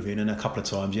keeping it moving, and a couple of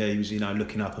times, he was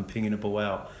looking up and pinging the ball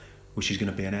out, which is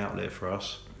going to be an outlet for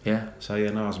us. Yeah. So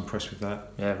I was impressed with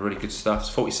that. Yeah, really good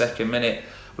stuff. 42nd minute,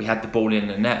 we had the ball in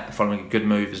the net following a good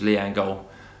move as Lee Angol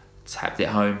tapped it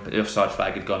home, but the offside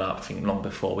flag had gone up, I think, long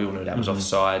before. We all knew that was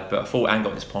offside, but I thought Angol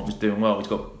at this point was doing well. He's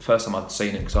got first time I'd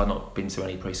seen him because I'd not been to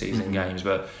any pre-season games,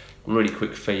 but really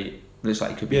quick feet. Looks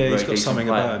like he could be a very decent player. Yeah, he's got something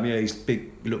about him. Yeah, he's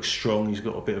big, looks strong. He's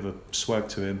got a bit of a swag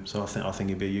to him, so I think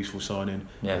he'd be a useful signing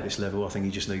at this level. I think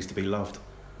he just needs to be loved.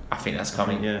 I think that's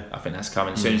coming. I think that's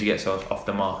coming. As soon as he gets off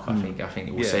the mark, I think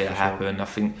we'll see it happen. Sure. I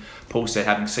think Paul said,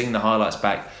 having seen the highlights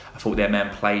back, I thought their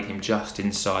man played him just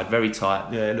inside, very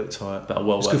tight. Yeah, it looked tight. But a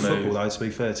well-worked move. It's good football, though, to be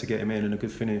fair, to get him in and a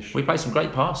good finish. We played some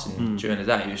great passing during the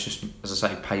day. He was just, as I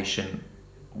say, patient,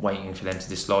 waiting for them to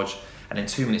dislodge. And then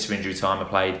 2 minutes of injury time I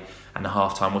played, and the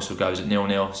half-time whistle goes at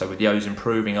 0-0. So with the O's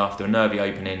improving after a nervy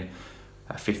opening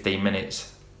at 15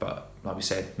 minutes, but like we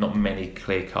said, not many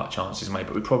clear-cut chances made,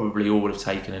 but we probably all would have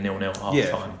taken a 0-0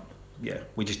 half-time. Yeah,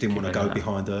 we just didn't want to go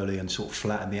behind early and sort of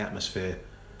flatten the atmosphere.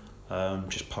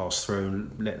 Just pass through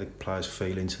and let the players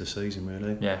feel into the season,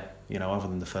 really. Yeah. Other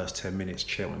than the first 10 minutes,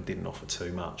 Cheltenham didn't offer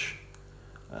too much.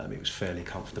 It was fairly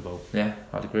comfortable. Yeah,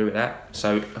 I'd agree with that.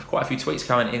 So quite a few tweets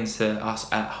coming into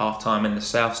us at half-time in the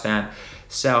South Stand.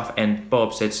 South End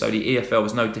Bob said, so the EFL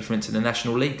was no different to the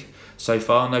National League. So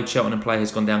far, no Cheltenham player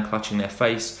has gone down clutching their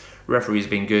face. Referee has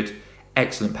been good.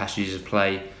 Excellent passages of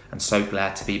play. And so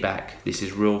glad to be back. This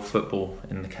is real football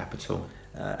in the capital.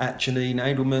 Janine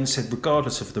Edelman said,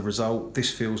 regardless of the result,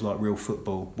 this feels like real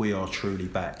football. We are truly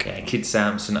back. Yeah, Kid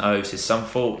Sampson says, some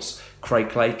thoughts. Craig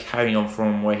Clay carrying on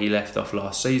from where he left off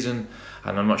last season.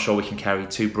 And I'm not sure we can carry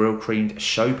two brill-creamed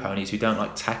show ponies who don't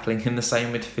like tackling in the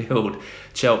same midfield.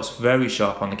 Chelt's very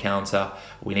sharp on the counter.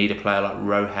 We need a player like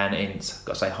Rohan Ince.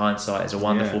 Got to say, hindsight is a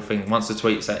wonderful thing. Once the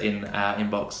tweets are in our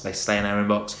inbox, they stay in our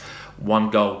inbox. One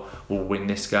goal will win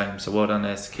this game. So well done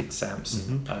there to Kid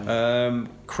Sampson.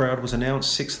 Crowd was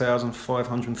announced,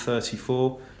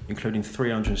 6,534, including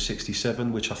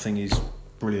 367, which I think is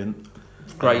brilliant.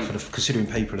 Great, considering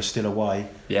people are still away.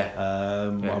 I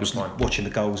was watching the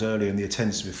goals earlier and the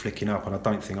attendance was flicking up, and I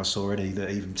don't think I saw any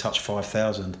that even touched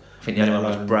 5,000. I think the only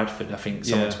one was Bradford. I think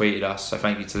someone tweeted us, so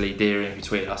thank you to Lee Deering who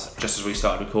tweeted us just as we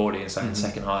started recording and saying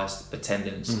second highest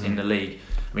attendance in the league.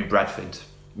 I mean, Bradford.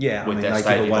 Yeah, they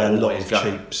give away a lot of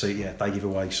cheap seat. Yeah, they give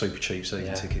away super cheap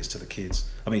season tickets to the kids.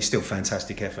 I mean, it's still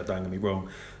fantastic effort, don't get me wrong,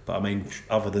 but I mean,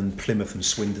 other than Plymouth and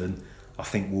Swindon, I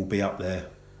think we'll be up there.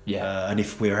 Yeah, and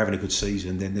if we're having a good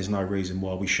season, then there's no reason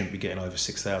why we shouldn't be getting over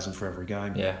 6,000 for every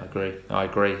game. Yeah, I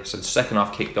agree. So the second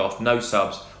half kicked off, no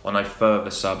subs or no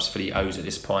further subs for the O's at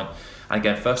this point. And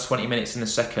again, first 20 minutes in the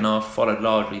second half followed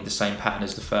largely the same pattern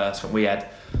as the first. When we had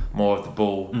more of the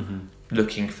ball,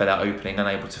 looking for that opening,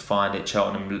 unable to find it.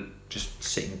 Cheltenham just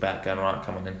sitting back, going, right,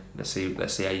 come on then, let's see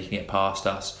how you can get past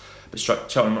us. But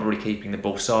Cheltenham not really keeping the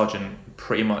ball. Sargent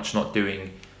pretty much not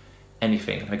doing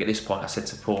anything. I think at this point I said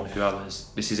to Paul and a few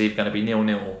others, this is either going to be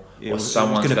 0-0 or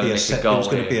someone's going to miss a goal. It was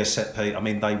going to be a set piece. I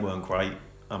mean, they weren't great.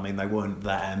 I mean, they weren't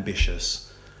that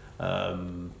ambitious,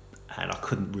 and I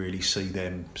couldn't really see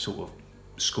them sort of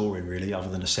scoring really, other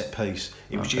than a set piece.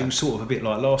 It was sort of a bit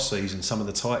like last season. Some of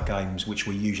the tight games which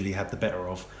we usually had the better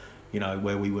of,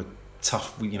 where we were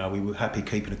tough. We were happy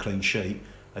keeping a clean sheet.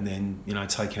 And then,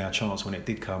 taking our chance when it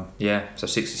did come. Yeah, so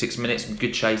 66 minutes, some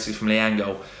good chases from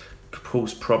Liangol.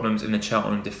 Caused problems in the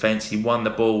Cheltenham defence. He won the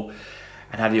ball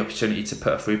and had the opportunity to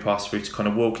put a through pass through to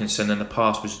Connor Wilkinson, and the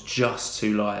pass was just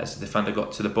too light as the defender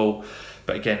got to the ball.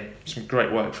 But again, some great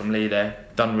work from Lee there.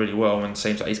 Done really well, and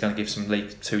seems like he's going to give some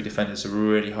League 2 defenders a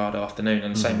really hard afternoon.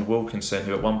 And the same with Wilkinson,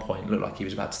 who at one point looked like he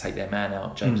was about to take their man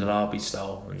out, James Alabi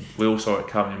style. And we all saw it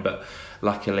coming, but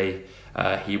luckily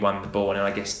he won the ball. And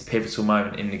I guess the pivotal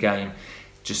moment in the game,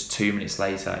 just 2 minutes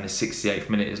later, in the 68th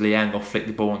minute, as Lee Angle flicked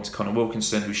the ball into Connor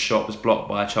Wilkinson, whose shot was blocked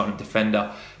by a Cheltenham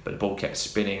defender, but the ball kept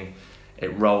spinning.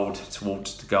 It rolled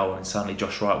towards the goal, and suddenly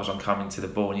Josh Wright was on coming to the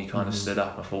ball, and he kind of stood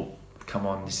up. I thought, come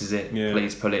on, this is it. Yeah.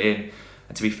 Please pull it in.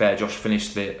 And to be fair, Josh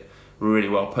finished it really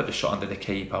well, put the shot under the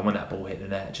keeper, and when that ball hit the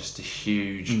net, just a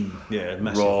huge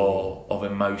roar of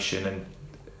emotion, and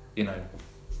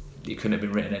it couldn't have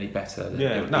been written any better.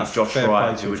 Josh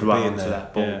Wright who would run into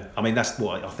that ball. Yeah. I mean, that's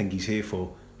what I think he's here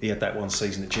for. He had that one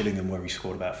season at Gillingham where he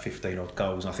scored about 15 odd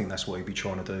goals, and I think that's what he'd be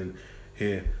trying to do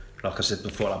here. Like I said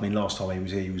before, I mean, last time he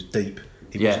was here, he was deep.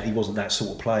 He wasn't that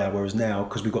sort of player, whereas now,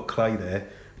 because we've got Clay there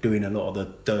doing a lot of the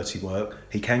dirty work,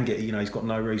 he can get, he's got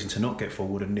no reason to not get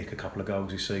forward and nick a couple of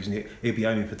goals this season. He'll be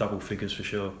aiming for double figures for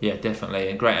sure. Yeah, definitely,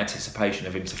 and great anticipation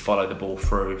of him to follow the ball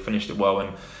through. Finished it well,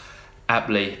 and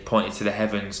aptly pointed to the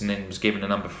heavens, and then was given a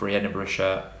number 3 Edinburgh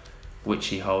shirt, which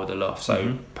he held aloft.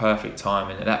 So perfect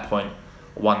timing. At that point,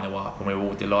 1-0 up, and we were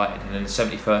all delighted. And in the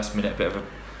 71st minute, a bit of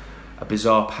a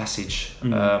bizarre passage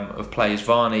of players.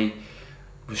 Varney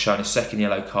was shown a second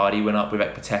yellow card. He went up with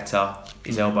Ekpateta.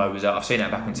 His elbow was out. I've seen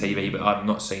that back on TV, but I've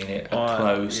not seen it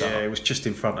close up. Yeah, it was just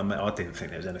in front of me. I didn't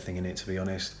think there was anything in it, to be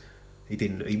honest.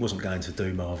 He wasn't going to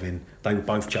do Marvin. They were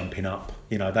both jumping up.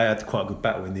 They had quite a good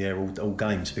battle in the air all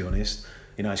game, to be honest.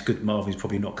 It's good Marvin's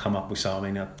probably not come up with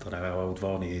something. I don't know how old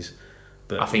Varney is.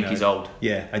 But, I think he's old.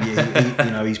 Yeah,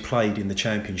 and he's played in the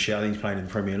Championship. I think he's playing in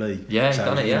the Premier League. Yeah, he's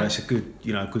done it. Yeah, it's a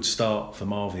good start for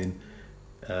Marvin.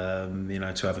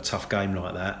 To have a tough game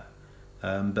like that.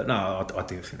 But no, I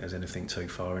didn't think there's anything too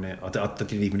far in it. I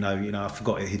didn't even know. I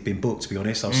forgot he'd been booked. To be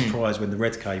honest, I was surprised when the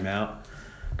red came out.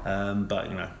 But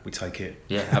we take it.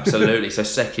 Yeah, absolutely. So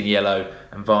second yellow,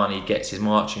 and Varney gets his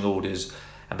marching orders.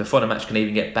 And before the match can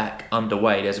even get back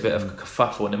underway, there's a bit of a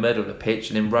kerfuffle in the middle of the pitch,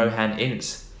 and then Rohan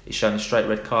Ince is shown a straight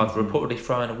red card for reportedly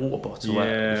throwing a water bottle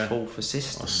at the full for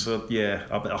system.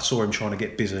 I saw him trying to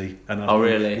get busy, and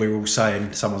really? We were all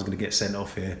saying someone's going to get sent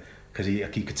off here because you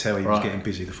could tell he was getting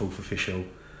busy. The fourth official,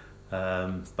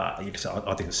 but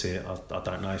I didn't see it. I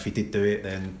don't know if he did do it.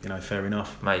 Then fair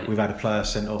enough. Mate, we've had a player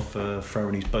sent off for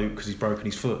throwing his boot because he's broken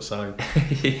his foot. So and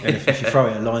if you throw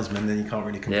it at a linesman, then you can't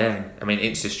really complain. Yeah, I mean,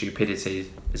 instant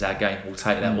stupidity is our game. We'll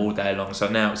take that all day long. So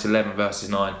now it's 11 versus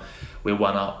 9. We're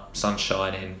 1 up, sun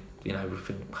shining. We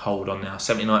can hold on now.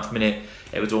 79th minute,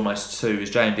 it was almost 2 as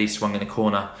JMD swung in the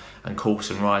corner and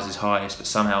Coulson rises highest, but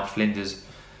somehow Flinders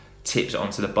tips it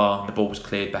onto the bar and the ball was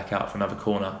cleared back out for another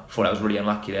corner. I thought that was really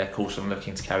unlucky there. Coulson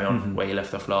looking to carry on where he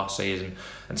left off last season,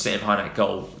 and sitting behind that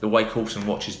goal, the way Coulson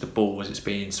watches the ball as it's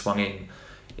being swung in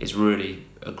is really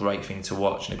a great thing to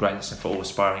watch and a great lesson for all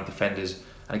aspiring defenders.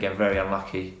 And again, very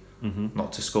unlucky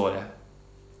not to score there.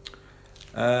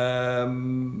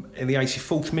 In the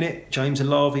 84th minute, James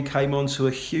Alavi came on to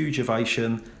a huge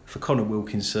ovation for Connor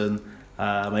Wilkinson.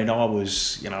 I've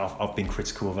been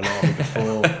critical of Alavi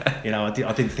before. I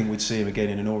didn't think we'd see him again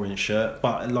in an Orient shirt,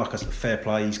 but like I said, fair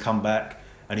play, he's come back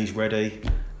and he's ready.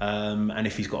 And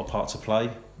if he's got a part to play,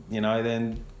 then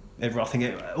I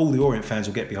think all the Orient fans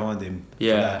will get behind him.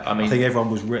 Yeah, I think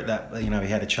everyone was he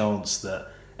had a chance, that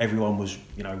everyone was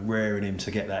raring him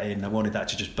to get that in. They wanted that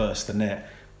to just burst the net.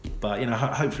 But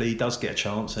hopefully he does get a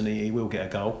chance and he will get a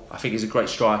goal. I think he's a great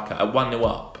striker. At 1-0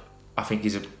 up, I think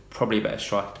he's probably a better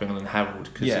striker to bring on than Harold,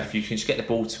 because if you can just get the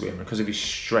ball to him, because of his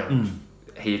strength,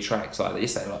 he attracts like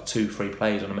 2-3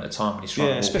 players on him at a time when he's trying.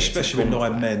 Yeah, especially with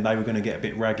 9 men, they were going to get a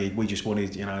bit ragged. We just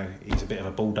wanted, he's a bit of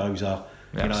a bulldozer.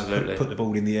 Put the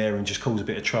ball in the air and just cause a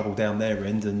bit of trouble down their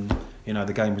end, and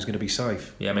the game was going to be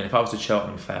safe. Yeah, I mean, if I was a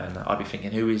Cheltenham fan, I'd be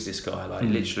thinking, who is this guy?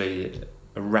 Literally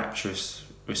a rapturous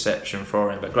reception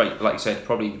for him, but great, like you said,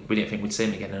 probably we didn't think we'd see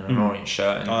him again in an Orient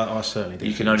shirt, and I certainly did.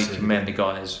 You can only commend the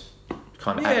guy's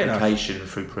kind of application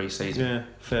through pre-season. Yeah,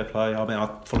 fair play. I mean,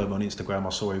 I follow him on Instagram. I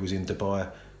saw he was in Dubai,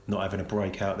 not having a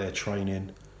break out there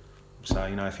training. So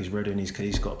if he's ready and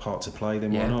he's got a part to play,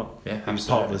 then why not? Yeah, he was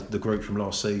part of the group from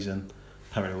last season.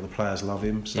 Apparently all the players love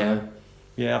him, so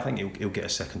I think he'll get a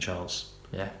second chance.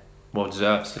 Yeah, well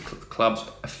deserved. The club's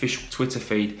official Twitter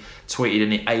feed tweeted in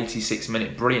the 86th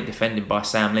minute, brilliant defending by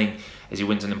Sam Ling as he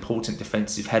wins an important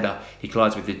defensive header. He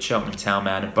collides with the Cheltenham town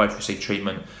man and both receive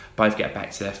treatment. Both get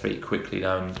back to their feet quickly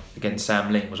though. And again,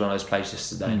 Sam Ling was one of those players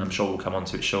yesterday, and I'm sure we'll come on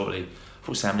to it shortly. I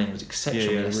thought Sam Ling was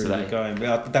exceptional yesterday. Really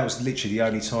that was literally the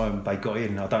only time they got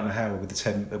in. I don't know how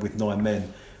with 9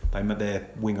 men. They met their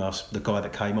winger, the guy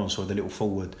that came on, so the little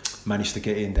forward, managed to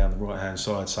get in down the right hand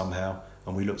side somehow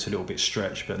and we looked a little bit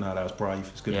stretched, but no, that was brave.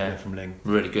 It's good from Ling.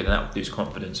 Really good, and that would do his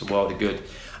confidence a world of good.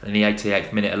 And in the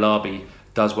 88th minute, Alabi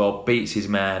does well, beats his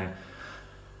man,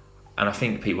 and I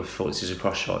think people thought this was a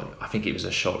cross shot. I think it was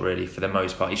a shot really for the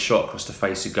most part. He shot across the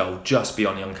face of goal, just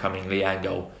beyond the oncoming Leanne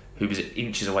goal, who was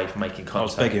inches away from making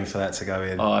contact. I was begging for that to go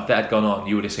in. Oh, if that had gone on,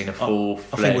 you would have seen a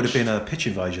full-fledged... I think it would have been a pitch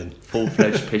invasion.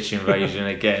 Full-fledged pitch invasion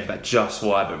again, but just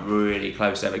wide, but really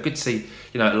close there. But good to see,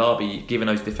 Alabi giving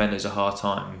those defenders a hard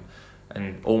time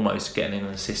and almost getting an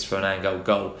assist for an Angola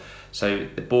goal. So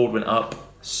the board went up,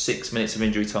 6 minutes of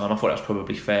injury time. I thought that was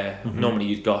probably fair. Mm-hmm. Normally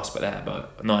you'd gasp at that,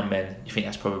 but 9 men, you think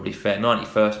that's probably fair.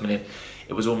 91st minute,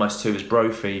 it was almost 2 as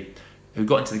Brophy, who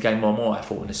got into the game more, I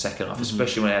thought, in the second half,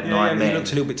 especially when they had 9 men. He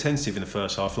looked a little bit tentative in the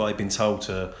first half, like he'd been told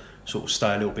to sort of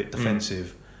stay a little bit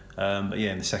defensive. But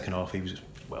in the second half, he was,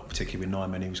 particularly with 9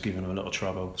 men, he was giving them a lot of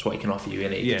trouble. That's what he can offer you,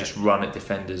 innit? He can just run at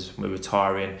defenders. We were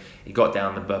tiring. He got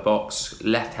down the box,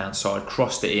 left-hand side,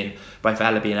 crossed it in. Both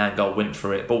Alabi and Angol went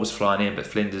for it. Ball was flying in, but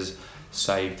Flinders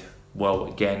saved well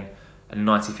again. And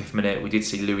 95th minute, we did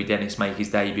see Louis Dennis make his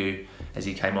debut as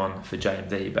he came on for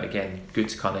JMD, but again, good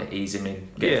to kind of ease him in,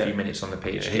 get a few minutes on the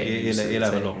pitch. He'll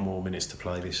have a lot more minutes to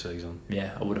play this season.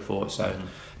 Yeah, I would have thought so.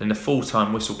 Then the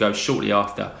full-time whistle goes shortly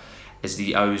after as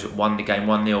the O's won the game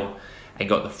 1-0 and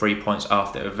got the 3 points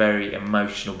after a very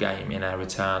emotional game in our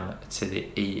return to the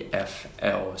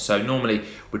EFL. So normally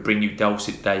we'd bring you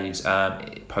Dulcet Dave's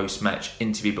post-match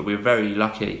interview, but we were very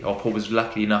lucky, or Paul was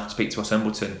lucky enough to speak to Ross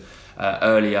Embleton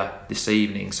earlier this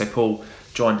evening. So Paul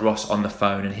joined Ross on the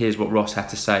phone, and here's what Ross had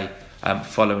to say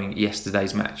following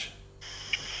yesterday's match.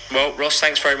 Well, Ross,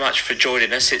 thanks very much for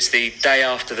joining us. It's the day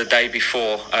after the day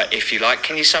before, if you like.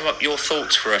 Can you sum up your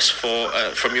thoughts for us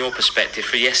from your perspective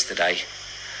for yesterday?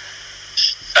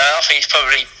 I think it's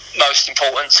probably most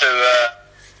important to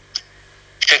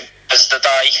as the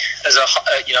day as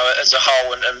a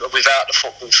whole and without the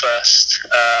football first.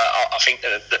 I think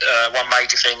that one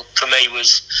major thing for me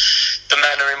was the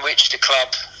manner in which the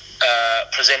club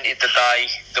presented the day,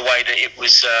 the way that it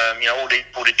was,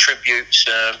 all the tributes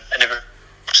and everything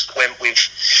went with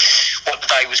what the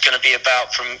day was going to be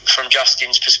about from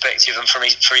Justin's perspective and for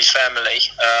his family.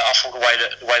 I thought the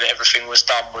way that everything was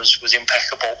done was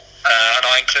impeccable, and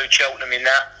I include Cheltenham in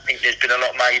that. I think there's been a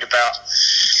lot made about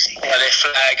their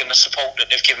flag and the support that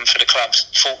they've given for the clubs.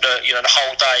 I thought that the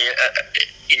whole day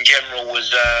in general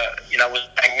was was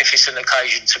a magnificent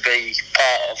occasion to be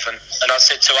part of, and I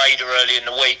said to Ada early in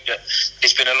the week that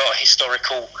there's been a lot of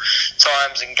historical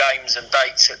times and games and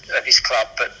dates at this club,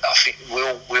 but I think we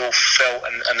all felt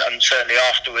and certainly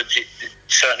afterwards it's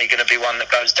certainly going to be one that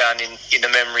goes down in the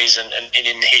memories and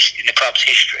in the club's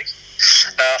history.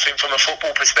 I think from a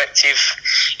football perspective,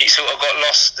 it sort of got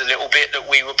lost a little bit that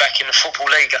we were back in the Football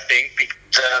League, I think,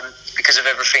 because of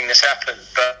everything that's happened.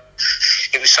 But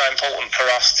it was so important for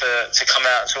us to come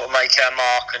out and sort of make our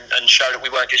mark and show that we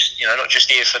weren't just not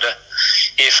just here for the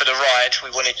ride.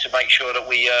 We wanted to make sure that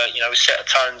we set a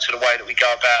tone to the way that we go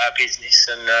about our business.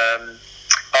 And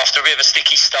after a bit of a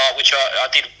sticky start, which I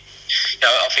did.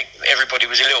 I think everybody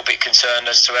was a little bit concerned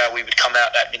as to how we would come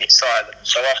out that minute silent.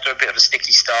 So after a bit of a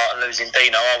sticky start and losing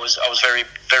Dino, I was very,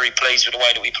 very pleased with the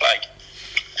way that we played.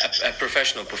 A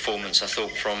professional performance, I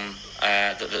thought, from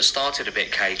that started a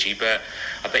bit cagey, but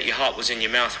I bet your heart was in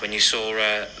your mouth when you saw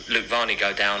Luke Varney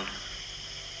go down.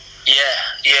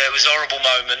 Yeah, it was a horrible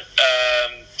moment.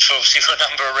 For a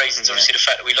number of reasons. Obviously, the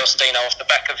fact that we lost Dino off the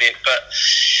back of it, but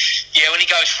yeah, when he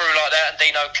goes through like that and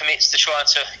Dino commits to trying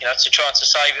to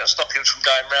save it or stop him from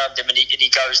going round him, and he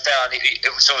goes down,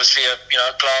 it was obviously a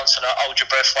glance and a hold your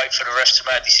breath, wait for the ref to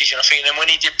make a decision. I think, and then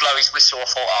when he did blow his whistle, I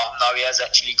thought, oh no, he has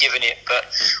actually given it. But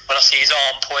when I see his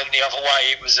arm point the other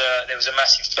way, there was a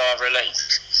massive sigh of relief.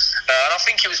 And I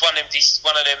think it was one of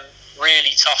them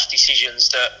really tough decisions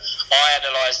that I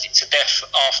analysed it to death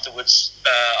afterwards,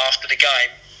 after the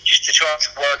game, just to try to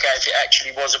work out if it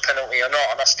actually was a penalty or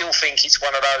not. And I still think it's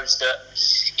one of those that,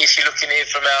 if you're looking at it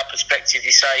from our perspective,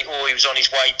 you say, oh, he was on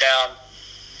his way down,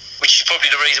 which is probably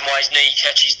the reason why his knee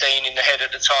catches Dean in the head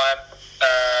at the time.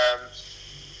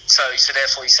 So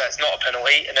therefore you say it's not a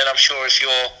penalty. And then I'm sure if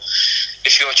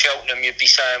you're Cheltenham, you'd be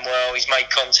saying, well, he's made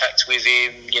contact with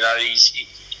him,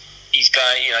 he's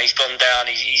going, he's gone down,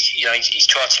 he's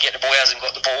tried to get the ball, he hasn't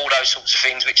got the ball, all those sorts of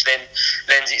things, which then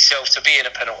lends itself to being a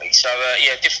penalty. So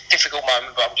difficult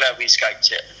moment, but I'm glad we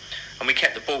escaped it. And we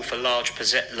kept the ball for large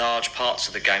parts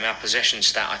of the game. Our possession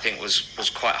stat, I think,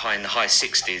 was quite high, in the high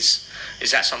 60s.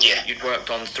 Is that something that you'd worked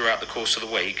on throughout the course of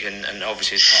the week, and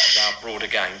obviously as part of our broader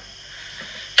game?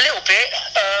 A little bit.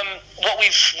 What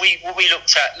we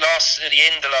looked at at the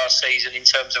end of last season in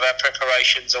terms of our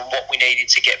preparations on what we needed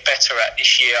to get better at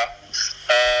this year.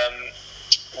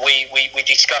 we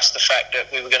discussed the fact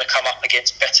that we were going to come up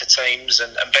against better teams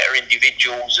and better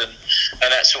individuals and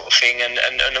that sort of thing, and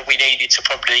we needed to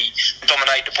probably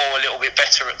dominate the ball a little bit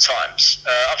better at times.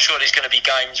 I'm sure there's going to be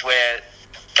games where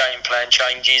game plan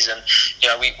changes and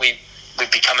we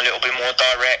become a little bit more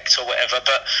direct or whatever,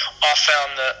 but I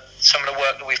found that some of the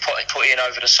work that we've put in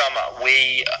over the summer,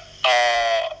 we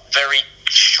are very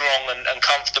strong and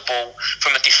comfortable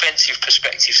from a defensive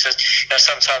perspective. So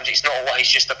sometimes it's not always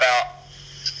just about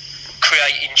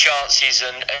creating chances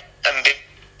and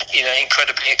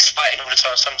incredibly exciting all the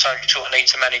time. Sometimes you sort of need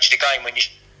to manage the game when you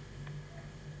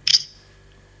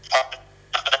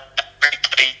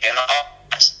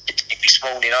this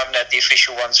morning. I haven't had the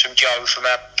official ones from Joe from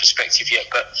our perspective yet,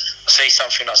 but I see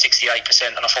something like 68%,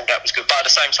 and I thought that was good. But at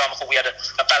the same time, I thought we had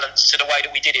a balance to the way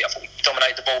that we did it. I thought we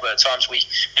dominated the ball, but at times we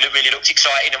really looked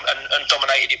exciting and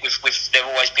dominated it with there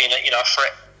always being a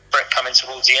threat coming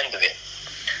towards the end of it.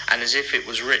 And as if it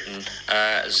was written,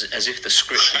 as if the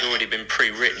script had already been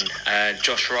pre-written,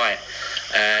 Josh Wright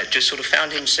just sort of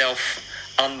found himself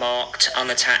unmarked,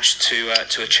 unattached to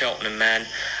a Cheltenham man,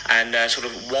 and sort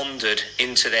of wandered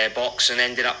into their box and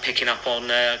ended up picking up on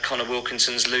Connor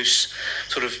Wilkinson's loose,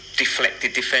 sort of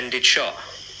deflected, defended shot.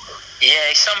 Yeah,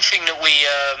 it's something that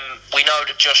we know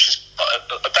that Josh has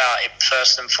got about it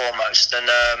first and foremost, and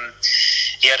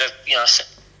he had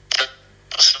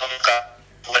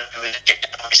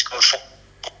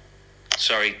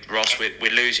Sorry, Ross,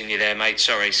 we're losing you there, mate.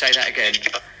 Sorry, say that again.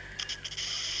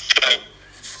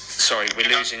 Sorry,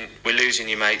 we're losing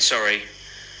you, mate. Sorry.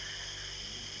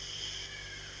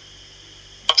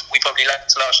 We probably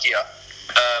left last year.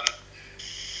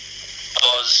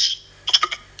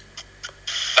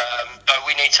 But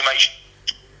we need to make sure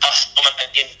us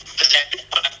in possession.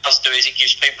 What it does do is it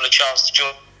gives people a chance to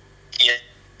join.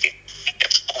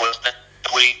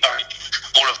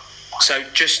 So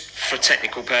just for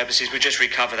technical purposes, we'll just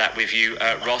recover that with you,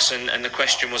 Ross, and the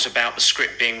question was about the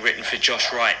script being written for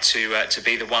Josh Wright to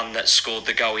be the one that scored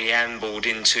the goal. He ambled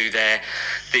into the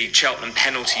Cheltenham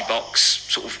penalty box,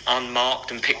 sort of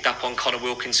unmarked, and picked up on Connor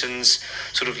Wilkinson's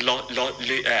sort of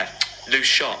loose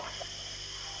shot.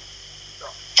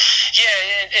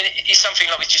 Yeah, it's something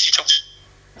like you talked.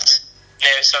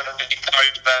 It's something that we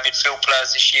encourage about midfield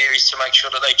players this year is to make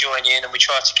sure that they join in, and we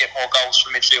try to get more goals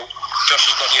from midfield. Josh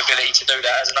has got the ability to do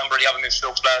that, as a number of the other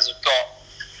midfield players have got.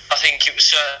 I think it was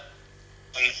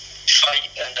fate,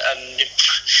 and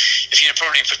if you'd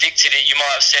probably predicted it, you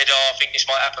might have said, I think this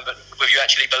might happen, but whether you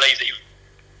actually believe that you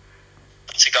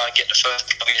to go and get the first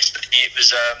goal yesterday, it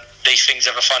was these things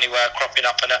have a funny way of cropping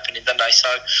up and happening, don't they? So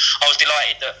I was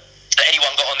delighted that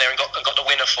anyone got on there and got the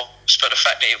winner for us, but the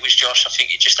fact that it was Josh, I think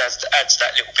it just adds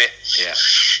that little bit,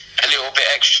 a little bit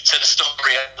extra to the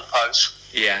story, I suppose.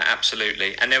 Yeah,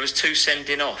 absolutely. And there was 2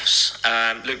 sending offs.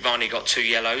 Luke Varney got 2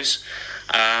 yellows,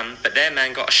 but their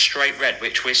man got a straight red,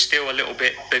 which we're still a little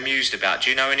bit bemused about. Do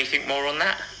you know anything more on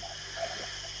that?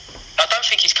 I don't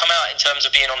think he's come out in terms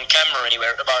of being on camera anywhere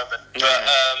at the moment, but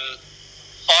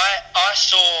I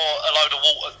saw a load of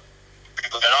water.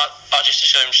 And I just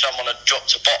assumed someone had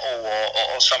dropped a bottle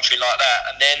or something like that,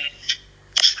 and then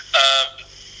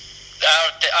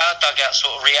our dugout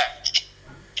sort of reacted.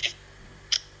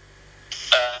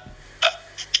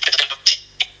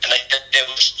 There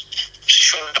was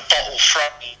sort of the bottle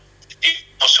thrown,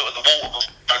 or sort of the water was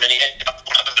thrown, and he ended up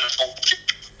on the ball.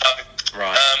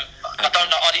 Right. I don't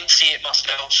know. I didn't see it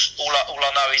myself. All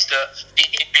I know is that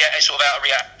it sort of out of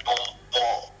react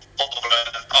or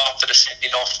after the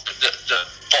sending off, the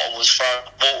bottle was thrown,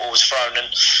 water was thrown, and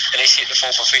it's hit the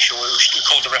fourth official, who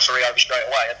called the referee over straight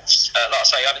away. And, like I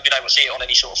say, I haven't been able to see it on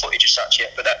any sort of footage as such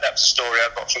yet, but that was a story I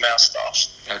got from our staff.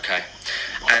 Okay.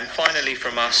 And finally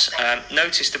from us,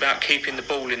 noticed about keeping the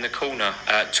ball in the corner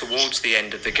towards the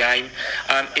end of the game.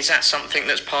 Is that something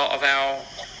that's part of our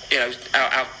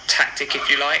tactic, if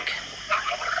you like?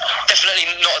 Definitely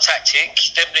not a tactic.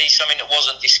 Definitely something that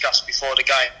wasn't discussed before the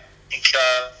game. I think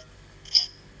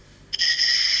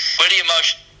where the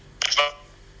emotion so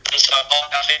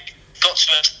I think got to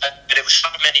there was so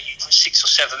many 6 or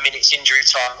 7 minutes injury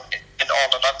time and on,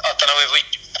 and I don't know if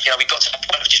we got to that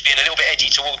point of just being a little bit edgy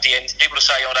toward the end. People will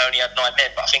say I only had 9 men,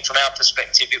 but I think from our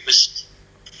perspective we've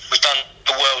done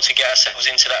the world to get ourselves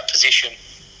into that position.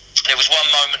 There was one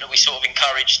moment that we sort of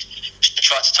encouraged to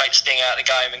try to take the sting out of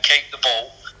the game and keep the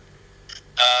ball.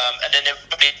 And then there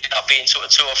probably ended up being sort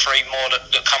of 2 or 3 more that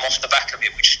come off the back of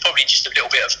it, which is probably just a little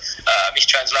bit of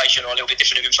mistranslation or a little bit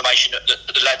different of information that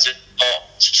the lads had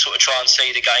got to sort of try and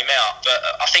see the game out. But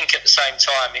I think at the same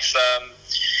time, if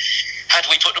had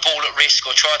we put the ball at risk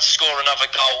or tried to score another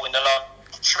goal in the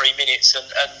last 3 minutes,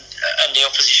 and the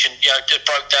opposition,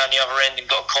 broke down the other end and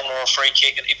got a corner or a free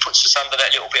kick, and it puts us under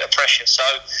that little bit of pressure. So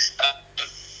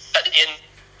at the end,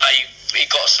 he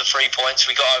got us the 3 points.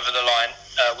 We got over the line,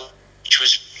 which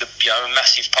was a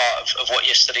massive part of what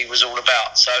yesterday was all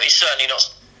about. So it's certainly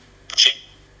not.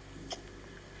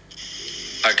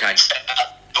 Okay.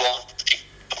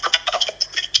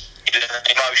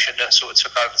 Emotion that sort of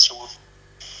took over toward.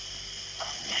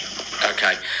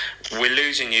 Okay, we're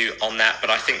losing you on that,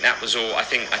 but I think that was all. I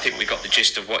think we got the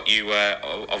gist of what you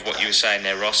were saying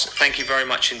there, Ross. Thank you very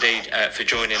much indeed for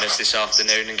joining us this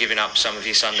afternoon and giving up some of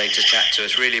your Sunday to chat to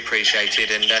us. Really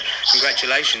appreciated, and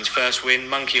congratulations, first win,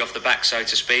 monkey off the back, so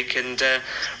to speak, and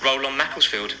roll on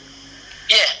Macclesfield.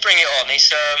 Yeah, bring it on. It's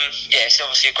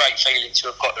obviously a great feeling to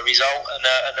have got the result, and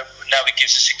now it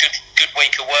gives us a good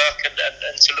week of work, and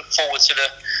to look forward to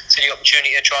the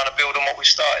opportunity of trying to build on what we've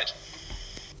started.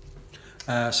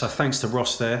 So thanks to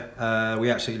Ross there.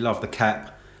 We absolutely love the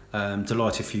cap.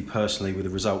 Delighted for you personally with the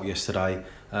result yesterday.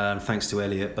 Thanks to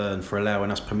Elliot Byrne for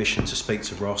allowing us permission to speak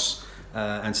to Ross.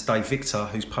 And to Dave Victor,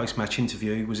 whose post-match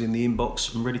interview was in the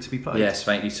inbox and ready to be played. Yes,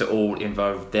 thank you to all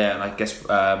involved there. And I guess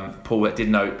Paul did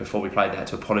note before we played that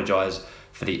to apologise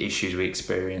for the issues we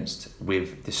experienced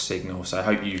with the signal. So I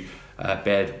hope you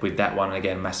bared with that one. And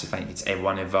again, massive thank you to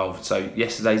everyone involved. So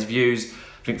yesterday's views,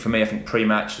 I think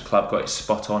pre-match the club got it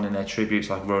spot on in their tributes,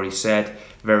 like I've already said.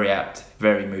 Very apt,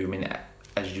 very moving,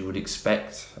 as you would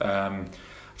expect. I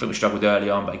think we struggled early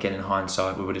on, but again in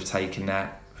hindsight we would have taken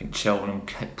that. I think Cheltenham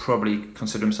probably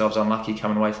consider themselves unlucky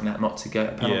coming away from that not to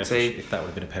get a penalty. Yeah, if that would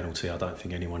have been a penalty, I don't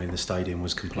think anyone in the stadium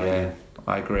was complaining. Yeah,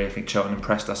 I agree. I think Cheltenham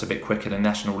pressed us a bit quicker than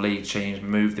National League teams,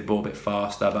 moved the ball a bit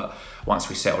faster, but once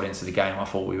we settled into the game I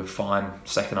thought we were fine.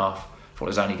 Second half, I thought there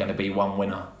was only going to be one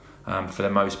winner for the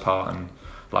most part, and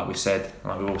like we said,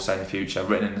 like we will say in the future,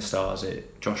 written in the stars,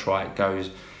 Josh Wright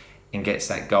goes and gets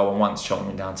that goal, and once Cheltenham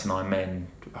went down to 9 men,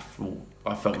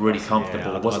 I felt really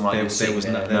comfortable. It wasn't like there was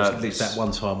that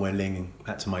one time where Ling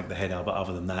had to make the header, but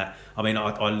other than that, I mean,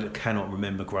 I cannot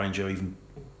remember Granger even,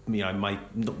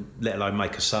 let alone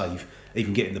make a save,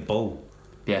 even getting the ball.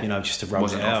 Yeah, just to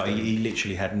roll it out. He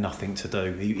literally had nothing to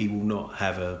do. He will not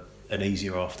have an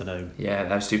easier afternoon. Yeah,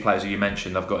 those two players who you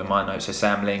mentioned, I've got in my notes. So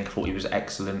Sam Ling, thought he was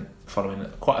excellent, following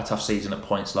quite a tough season at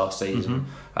points last season.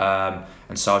 Mm-hmm.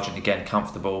 And Sargent again,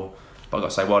 comfortable. But I've got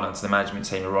to say, well done to the management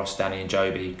team of Ross, Danny and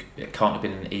Joby. It can't have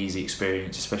been an easy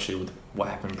experience, especially with what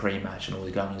happened pre-match and all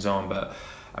the goings on. But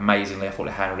amazingly, I thought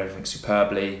they handled everything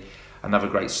superbly. Another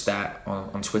great stat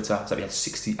on Twitter, so we had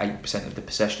 68% of the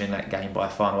possession in that game, by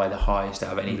far and away the highest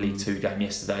out of any League 2 game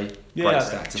yesterday. Yeah, great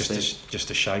stat to see.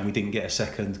 Just a shame we didn't get a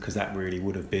second, because that really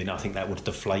would have been, I think that would have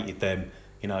deflated them.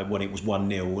 When it was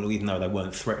 1-0, even though they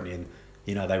weren't threatening,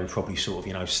 they were probably sort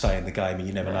of, stay in the game, and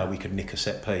you never know, we could nick a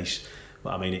set piece.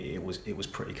 But I mean, it was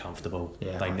pretty comfortable.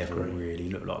 Yeah, they never really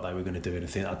looked like they were going to do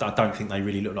anything. I don't think they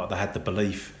really looked like they had the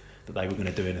belief that they were going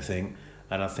to do anything.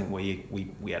 And I think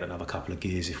we had another couple of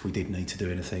gears if we did need to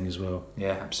do anything as well.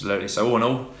 Yeah, absolutely. So all in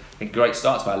all, I think a great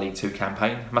start to our League 2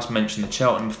 campaign. I must mention the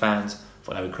Cheltenham fans,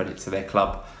 for they would credit to their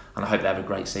club, and I hope they have a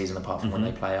great season apart from when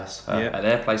they play us at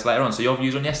their place later on. So your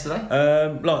views on yesterday?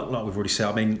 Like we've already said,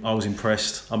 I mean, I was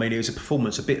impressed. I mean, it was a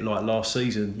performance a bit like last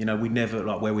season. We never,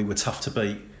 where we were tough to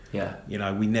beat. Yeah.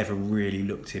 We never really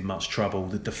looked in much trouble.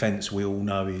 The defence, we all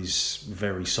know, is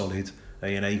very solid.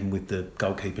 Even with the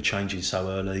goalkeeper changing so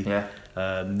early,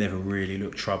 never really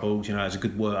looked troubled. It was a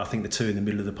good work. I think the two in the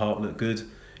middle of the park looked good.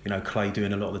 Clay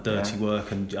doing a lot of the dirty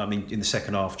work, and I mean in the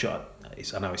second half,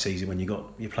 I know it's easy when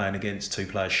you're playing against two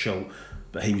players short,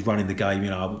 but he was running the game.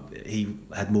 He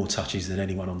had more touches than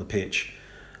anyone on the pitch,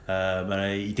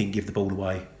 and he didn't give the ball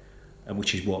away, and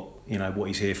which is what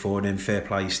he's here for. And then fair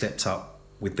play, he stepped up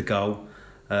with the goal.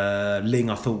 Ling,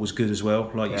 I thought, was good as well.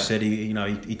 Like you said,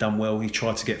 he done well. He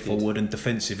tried to get forward, and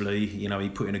defensively, he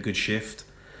put in a good shift.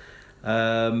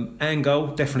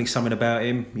 Angol, definitely something about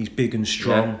him. He's big and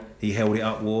strong. Yeah. He held it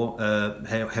up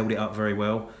held it up very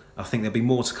well. I think there'll be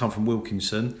more to come from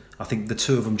Wilkinson. I think the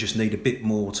two of them just need a bit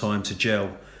more time to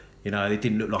gel. It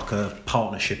didn't look like a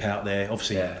partnership out there.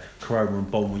 Obviously, Corona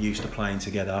and Bond were used to playing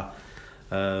together.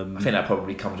 I think that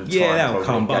probably comes with time. Yeah, that'll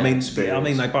come. But I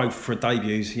mean, they both for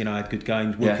debuts, had good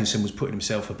games. Wilkinson was putting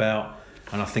himself about,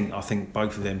 and I think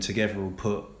both of them together will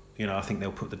put. I think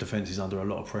they'll put the defences under a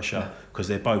lot of pressure because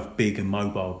they're both big and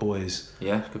mobile boys.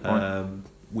 Yeah, good point.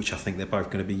 Which I think they're both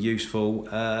going to be useful.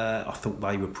 I thought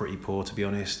they were pretty poor, to be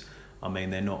honest. I mean,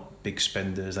 they're not big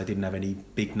spenders. They didn't have any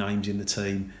big names in the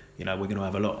team. We're going to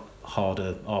have a lot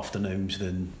harder afternoons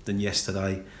than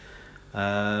yesterday.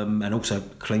 And also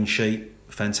clean sheet.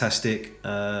 Fantastic.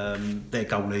 Their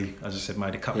goalie, as I said,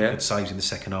 made a couple of good saves in the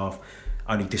second half.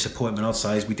 only disappointment I'd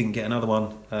say is we didn't get another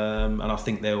one, and I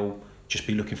think they'll just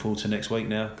be looking forward to next week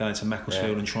now, going to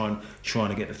Macclesfield and trying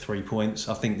to get the 3 points.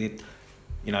 I think that,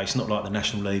 it's not like the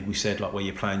National League, we said, like where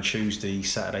you're playing Tuesday,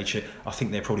 Saturday. I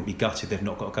think they'll probably be gutted they've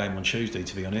not got a game on Tuesday,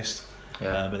 to be honest.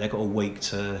 But they've got a week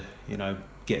to,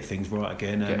 get things right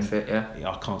again. Get fit,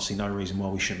 I can't see no reason why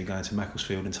we shouldn't be going to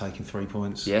Macclesfield and taking 3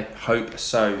 points. Yeah, hope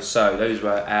so. So those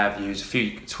were our views. A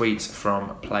few tweets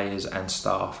from players and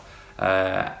staff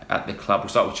at the club. We'll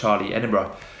start with Charlie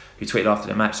Edinburgh, who tweeted after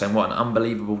the match saying, "What an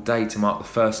unbelievable day to mark the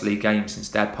first league game since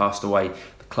Dad passed away.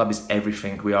 The club is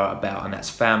everything we are about, and that's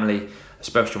family. A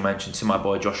special mention to my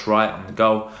boy Josh Wright on the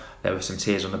goal. There were some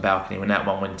tears on the balcony when that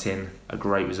one went in. A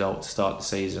great result to start the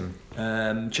season."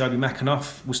 Joby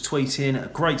McAnuff was tweeting, "A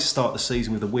great start to the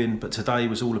season with a win, but today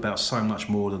was all about so much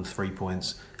more than 3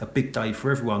 points. A big day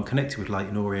for everyone connected with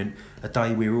Leyton Orient. A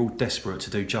day we were all desperate to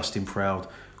do Justin proud.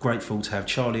 Grateful to have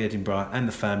Charlie Edinburgh and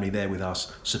the family there with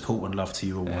us. Support and love to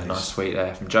you always." Nice tweet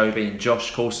there from Joby. And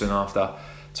Josh Coulson after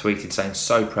tweeted saying,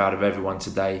 "So proud of everyone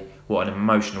today. What an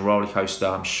emotional rollercoaster.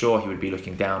 I'm sure he would be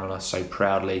looking down on us so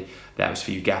proudly. That was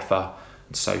for you, Gaffer.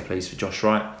 And so pleased for Josh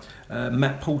Wright."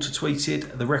 Matt Porter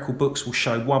tweeted, "The record books will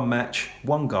show one match,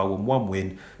 one goal and one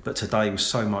win, but today was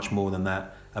so much more than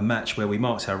that. A match where we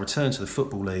marked our return to the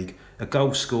Football League, a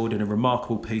goal scored in a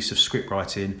remarkable piece of script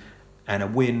writing, and a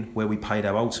win where we paid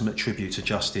our ultimate tribute to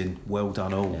Justin. Well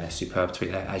done all." Yeah, superb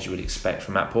tweet there, as you would expect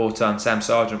from Matt Porter. And Sam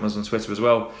Sargent was on Twitter as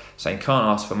well, saying, "Can't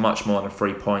ask for much more than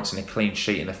 3 points and a clean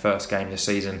sheet in the first game of the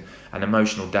season. An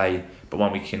emotional day, but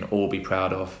one we can all be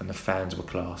proud of, and the fans were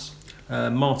class."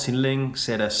 Martin Ling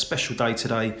said, "A special day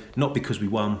today, not because we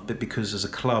won, but because as a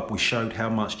club we showed how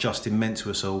much Justin meant to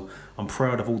us all. I'm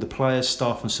proud of all the players,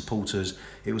 staff and supporters.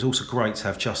 It was also great to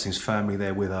have Justin's family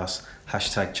there with us.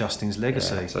 Hashtag Justin's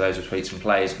legacy." Yeah, so those were tweets from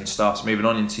players and staff. So moving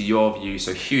on into your views,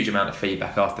 so huge amount of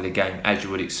feedback after the game, as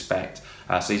you would expect.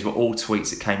 So these were all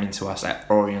tweets that came into us at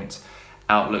Orient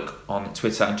Outlook on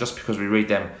Twitter, and just because we read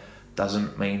them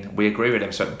doesn't mean we agree with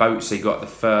them. So Boatsy got the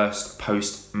first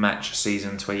post-match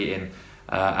season tweet in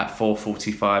at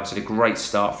 4:45. So a great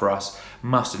start for us.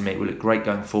 Must admit, we look great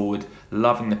going forward.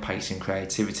 Loving the pace and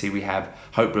creativity we have.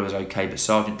 Hope it was okay, but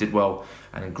Sargent did well.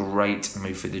 And a great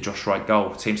move for the Josh Wright goal.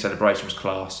 Team celebration was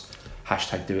class.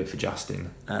 Hashtag do it for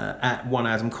Justin. At one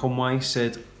Adam Conway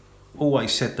said,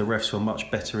 "Always said the refs were much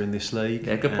better in this league."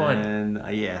 Yeah, good point. And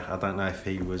I don't know if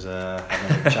he was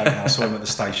having a joke. I saw him at the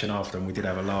station after, and we did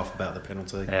have a laugh about the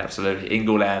penalty. Yeah, absolutely.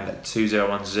 Ingleland at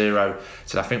 2010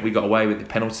 said, "I think we got away with the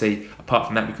penalty. Apart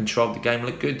from that, we controlled the game,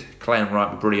 looked good. Clay and Wright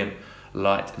were brilliant.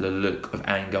 Liked the look of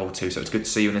our goal too." So it's good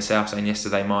to see you in the South End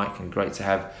yesterday, Mike, and great to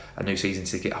have a new season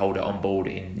ticket holder on board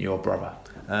in your brother.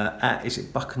 Is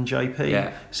it Buck and JP?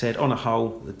 Yeah. Said, "On a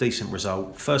whole, a decent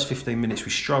result. First 15 minutes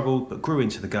we struggled, but grew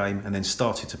into the game and then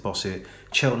started to boss it.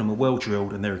 Cheltenham were well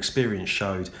drilled and their experience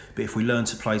showed. But if we learn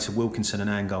to play to Wilkinson and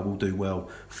Angle, we'll do well.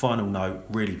 Final note,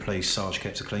 really pleased Sarge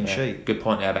kept a clean sheet." Good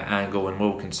point there about Angle and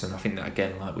Wilkinson. I think that,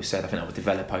 again, like we said, I think that will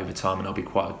develop over time and it'll be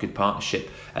quite a good partnership.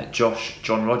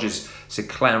 John Rogers said,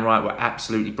 "Clay and Wright were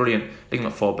absolutely brilliant. Didn't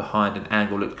look far behind and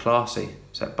Angle looked classy."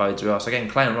 So that bodes well. So again,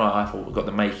 Clay and Wright, I thought, we've got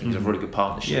the makings of a really good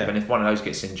partnership. Yeah. And if one of those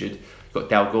gets injured, you've got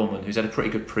Dal Gorman, who's had a pretty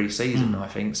good pre-season, I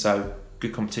think. So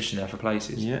good competition there for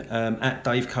places. Yeah. At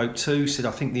Dave Cope too said,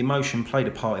 "I think the emotion played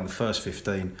a part in the first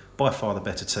 15. By far the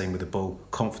better team with the ball.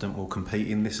 Confident we'll compete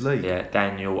in this league." Yeah,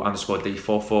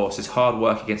 Daniel_D44 says, "Hard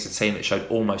work against a team that showed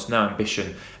almost no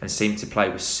ambition and seemed to play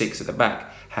with 6 at the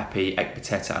back. Happy,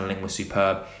 Ekpiteta and Ling were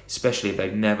superb, especially if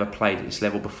they've never played at this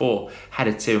level before. Had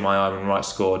a tear in my eye when Wright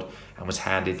scored and was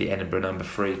handed the Edinburgh number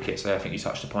 3 kit." So I think you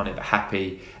touched upon it, but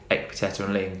Happy, Ekpiteta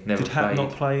and Ling never Did played. Happ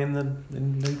not play in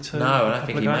League Two? No, I don't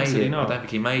think he made it. I don't think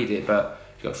he made it, but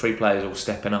you've got 3 players all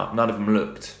stepping up. None of them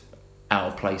looked out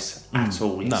of place at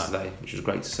all yesterday, which was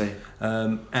great to see.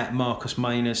 At Marcus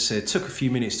Maynard said, "Took a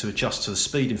few minutes to adjust to the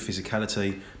speed and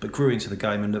physicality, but grew into the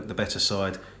game and looked the better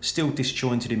side. Still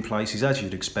disjointed in places as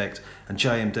you'd expect, and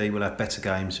JMD will have better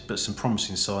games, but some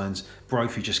promising signs.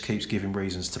 Brophy just keeps giving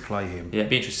reasons to play him." Yeah, it'd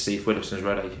be interesting to see if Williamson's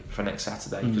ready for next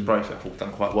Saturday, because Brophy, I thought,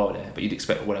 done quite well there, but you'd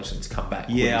expect Williamson to come back.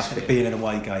 Yeah, I think being an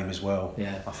away game as well.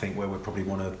 Yeah. I think where we probably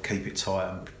want to keep it tight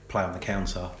and play on the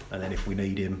counter, and then if we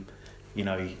need him, you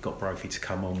got Brophy to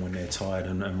come on when they're tired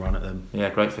and run at them. Yeah,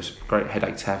 great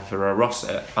headache to have for Ross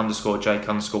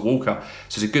 _Jake_Walker.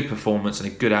 So it's a good performance and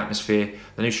a good atmosphere.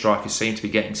 The new strikers seem to be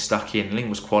getting stuck in. Ling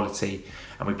was quality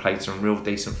and we played some real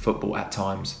decent football at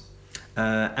times.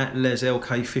 At Les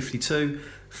LK52,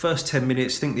 first 10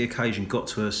 minutes, think the occasion got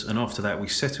to us, and after that we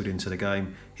settled into the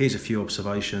game. Here's a few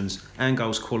observations.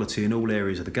 Angol's quality in all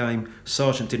areas of the game.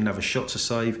 Sargent didn't have a shot to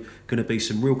save. Going to be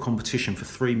some real competition for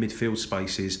 3 midfield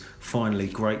spaces. Finally,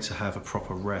 great to have a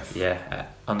proper ref. Yeah,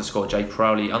 _J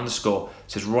Crowley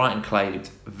says Wright and Clay looked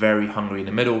very hungry in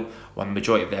the middle, won the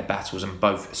majority of their battles and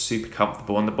both super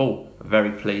comfortable on the ball.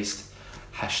 Very pleased.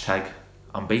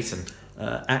 #unbeaten.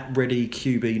 At Ready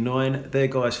QB9, their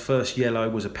guy's first yellow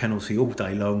was a penalty all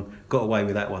day long. Got away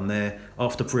with that one there.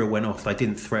 After Brill went off, they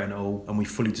didn't threaten at all, and we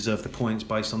fully deserved the points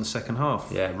based on the second half.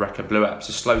 Yeah, Record blew up. It's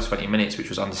a slow 20 minutes, which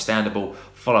was understandable,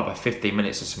 followed by 15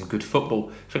 minutes of some good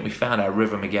football. I think we found our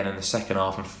rhythm again in the second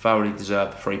half and thoroughly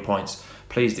deserved the 3 points.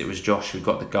 Pleased it was Josh who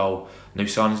got the goal. New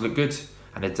signings looked good,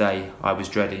 and the day I was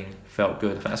dreading felt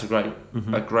good. I think that's a great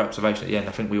observation at the end.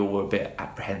 I think we all were a bit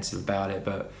apprehensive about it,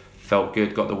 but felt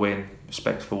good, got the win.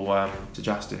 Respectful to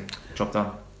Justin. Job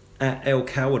done. At El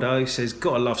Cowado says,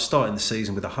 gotta love starting the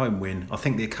season with a home win. I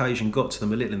think the occasion got to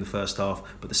them a little in the first half,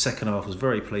 but the second half was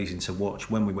very pleasing to watch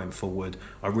when we went forward.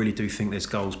 I really do think there's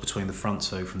goals between the front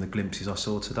two from the glimpses I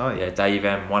saw today. Yeah, Dave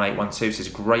M1812 says,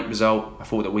 great result. I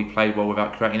thought that we played well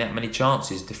without creating that many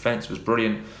chances. Defence was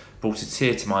brilliant. Brought a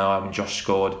tear to my eye when Josh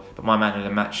scored, but my man of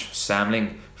the match, Sam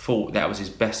Ling, thought that was his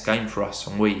best game for us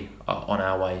and we are on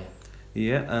our way.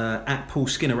 Yeah, at Paul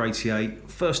Skinner 88,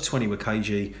 first 20 were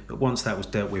cagey, but once that was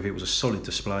dealt with, it was a solid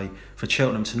display. For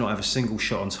Cheltenham to not have a single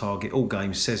shot on target all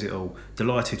game says it all.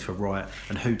 Delighted for Wright,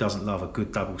 and who doesn't love a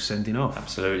good double sending off?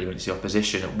 Absolutely, when it's the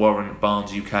opposition. At Warren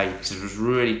Barnes UK was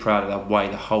really proud of the way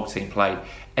the whole team played.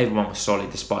 Everyone was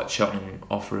solid despite Cheltenham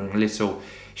offering little.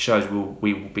 Shows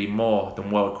we will be more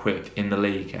than well equipped in the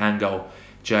league. Angol,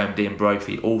 JMD and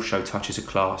Brophy all show touches of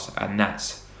class, and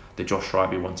that's the Josh Wright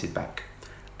we wanted back.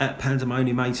 At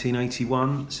Pandemonium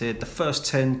 1881 said the first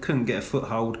 10 couldn't get a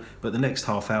foothold, but the next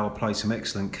half hour played some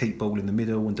excellent keep ball in the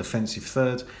middle and defensive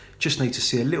third. Just need to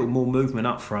see a little more movement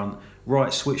up front.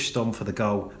 Wright switched on for the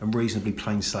goal and reasonably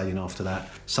plain sailing after that.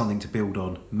 Something to build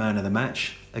on. Man of the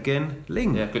match, again,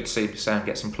 Ling. Yeah, good to see Sam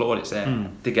get some plaudits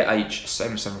there. Digger H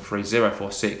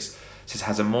 773046 says,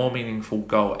 has a more meaningful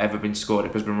goal ever been scored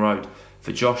at Brisbane Road?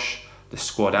 For Josh, the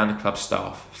squad and the club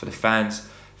staff, for the fans,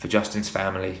 for Justin's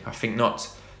family? I think not.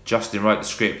 Justin wrote the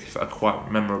script for a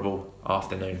quite memorable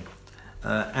afternoon.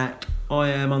 At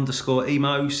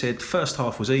IAM_emo said first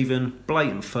half was even,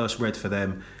 blatant first red for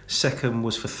them. Second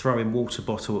was for throwing water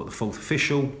bottle at the fourth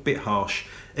official, bit harsh.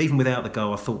 Even without the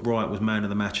goal, I thought Wright was man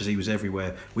of the match as he was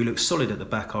everywhere. We looked solid at the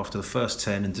back after the first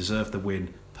 10 and deserved the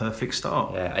win. Perfect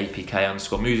start. Yeah,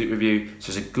 APK_music review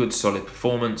says a good solid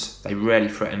performance. They rarely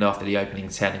threatened after the opening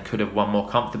 10 and could have won more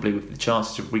comfortably with the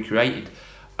chances recreated.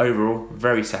 Overall,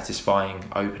 very satisfying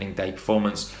opening day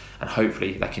performance, and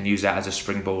hopefully they can use that as a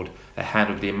springboard. They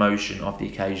handled the emotion of the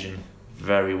occasion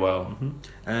very well.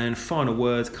 And final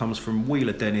word comes from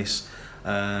Wheeler Dennis, who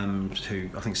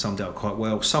I think summed it up quite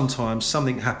well. Sometimes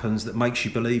something happens that makes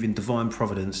you believe in divine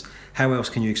providence. How else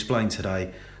can you explain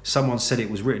today? Someone said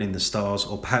it was written in the stars,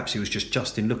 or perhaps it was just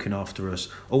Justin looking after us.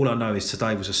 All I know is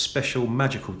today was a special,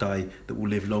 magical day that will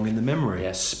live long in the memory.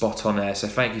 Yeah, spot on there. So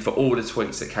thank you for all the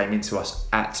tweets that came into us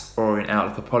at Orient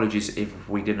Outlook. Apologies if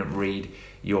we didn't read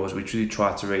yours. We do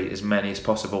try to read as many as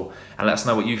possible. And let us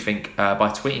know what you think by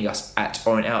tweeting us at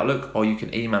Orient Outlook, or you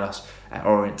can email us at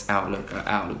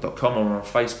orientoutlook@outlook.com, or on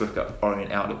Facebook at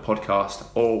Orient Outlook Podcast,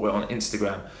 or we're on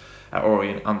Instagram at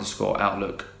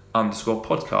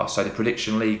Orient_Outlook_podcast. So the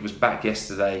Prediction League was back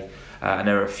yesterday, and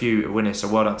there are a few winners. So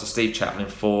well done to Steve Chaplin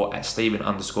 4, at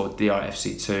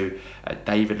Stephen_DRFC2, at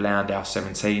David Landau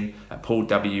 17, at Paul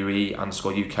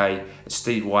WE_UK, at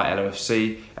Steve White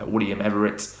LOFC, at William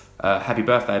Everett. Happy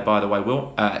birthday, by the way,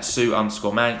 Will. At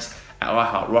Sue_Manx, at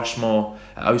iHeart Rushmore,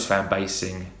 at Ozfan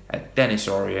Basing, at Dennis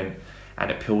Orient, and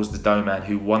at Pills the Doman,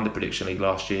 who won the Prediction League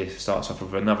last year. Starts off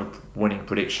with another winning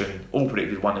prediction. All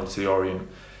predicted 1-0 to the Orient.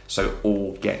 So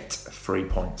all get 3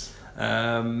 points.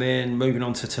 Then moving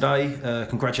on to today,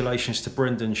 congratulations to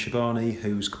Brendan Shibani,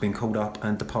 who's been called up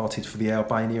and departed for the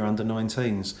Albania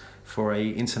under-19s for a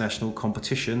international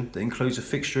competition that includes a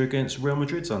fixture against Real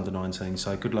Madrid's under-19.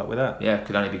 So good luck with that. Yeah,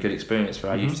 could only be good experience for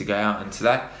our youth to go out into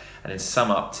that. And then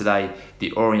sum up today,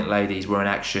 the Orient ladies were in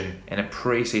action in a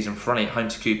pre-season friendly at home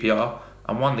to QPR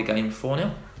and won the game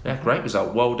 4-0. Yeah, great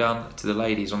result. Well done to the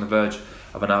ladies on the verge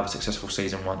of another successful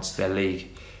season once their league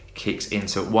kicks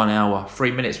into 1 hour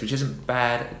 3 minutes, which isn't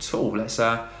bad at all. Let's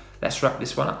wrap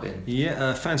this one up then.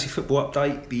 Yeah, fancy football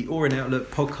update. The Orient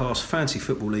Outlook Podcast Fancy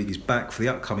Football League is back for the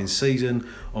upcoming season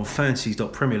on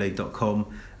fancies.premierleague.com.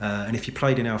 And if you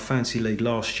played in our fantasy league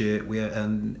last year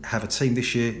and have a team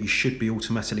this year, you should be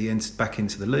automatically entered back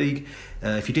into the league.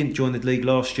 If you didn't join the league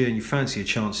last year and you fancy your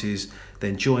chances,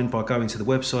 then join by going to the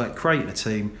website, creating a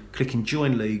team, clicking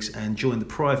join leagues and join the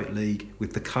private league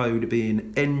with the code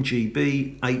being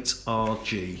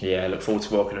NGB8RG. Yeah, I look forward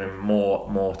to welcoming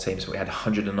more teams. We had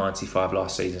 195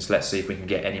 last season, so let's see if we can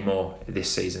get any more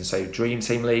this season. So the Dream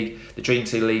Team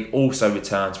League also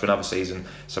returns for another season,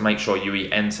 so make sure you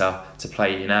enter to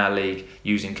play in our league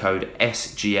using code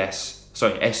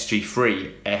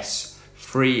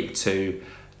SG3S32AA.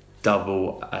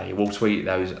 We'll tweet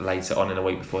those later on in the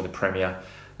week before the Premier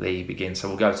League begins. So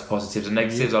we'll go to positives and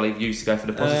negatives. I'll leave you to go for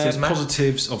the positives, Matt.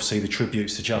 Positives, obviously the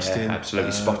tributes to Justin. Yeah,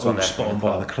 absolutely spot on there. Spot on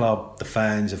by the club, the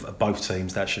fans of both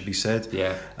teams, that should be said.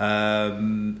 Yeah.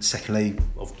 Secondly,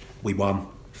 we won.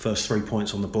 First 3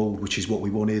 points on the board, which is what we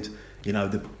wanted.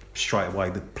 Straight away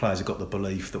the players have got the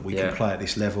belief that we can play at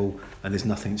this level and there's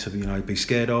nothing to be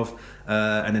scared of.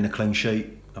 And then a clean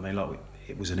sheet.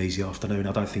 It was an easy afternoon.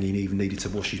 I don't think he even needed to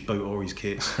wash his boot or his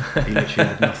kits. He literally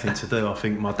had nothing to do. I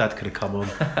think my dad could have come on.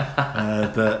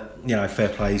 But fair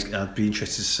play. I'd be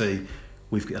interested to see.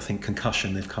 I think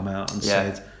concussion. They've come out and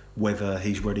said whether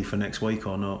he's ready for next week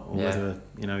or not, or whether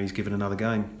he's given another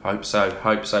game. Hope so.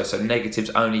 So negatives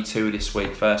only 2 this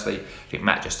week. Firstly, I think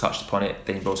Matt just touched upon it.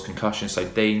 Dean Ball's concussion. So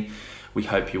Dean, we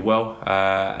hope you're well.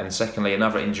 And secondly,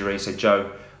 another injury. So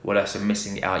Joe Wallace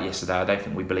missing out yesterday. I don't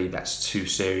think we believe that's too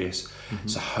serious. Mm-hmm.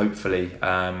 So hopefully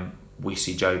we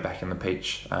see Joe back on the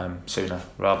pitch sooner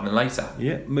rather than later.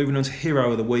 Yeah, moving on to Hero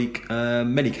of the Week.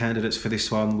 Many candidates for this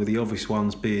one, with the obvious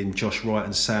ones being Josh Wright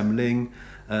and Sam Ling.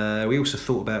 We also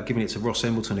thought about giving it to Ross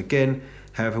Embleton again.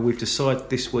 However, we've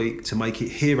decided this week to make it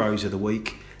Heroes of the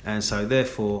Week. And so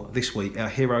therefore, this week, our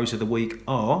Heroes of the Week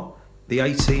are the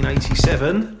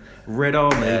 1887 Red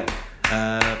Army.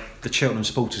 The Cheltenham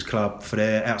Supporters Club for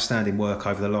their outstanding work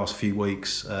over the last few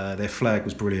weeks. Their flag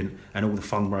was brilliant, and all the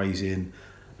fundraising,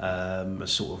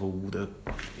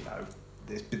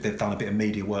 they've done a bit of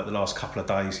media work the last couple of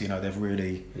days. They've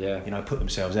really, put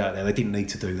themselves out there. They didn't need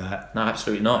to do that. No,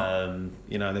 absolutely not.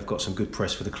 They've got some good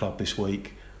press for the club this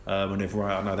week. I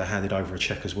know they handed over a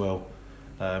cheque as well,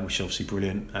 which is obviously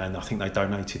brilliant. And I think they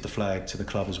donated the flag to the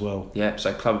club as well. Yeah,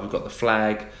 so club have got the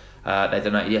flag. They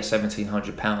donated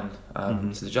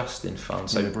 £1,700 to the Justin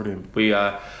Fund. So brilliant. We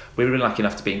were really lucky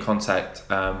enough to be in contact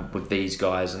with these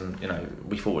guys, and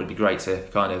we thought it would be great to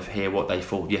kind of hear what they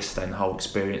thought yesterday and the whole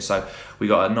experience. So we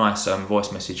got a nice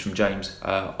voice message from James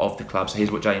of the club. So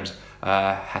here's what James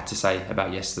had to say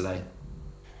about yesterday.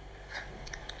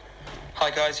 Hi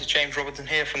guys, it's James Robertson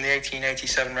here from the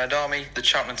 1887 Red Army, the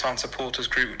Cheltenham Town supporters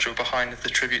group which are behind the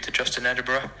tribute to Justin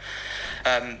Edinburgh.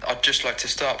 I'd just like to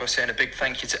start by saying a big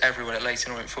thank you to everyone at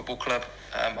Leyton Orient Football Club.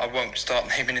 I won't start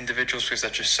naming individuals because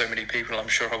there's just so many people. I'm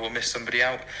sure I will miss somebody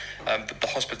out. But the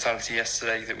hospitality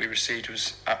yesterday that we received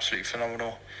was absolutely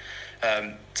phenomenal.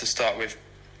 To start with,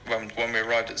 when we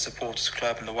arrived at the supporters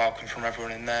club and the welcome from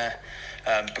everyone in there.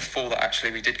 Before that,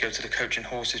 actually, we did go to the Coach and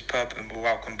Horses pub and were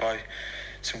welcomed by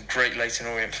some great Leyton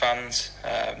Orient fans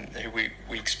who we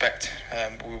expect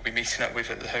we'll be meeting up with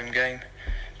at the home game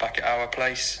back at our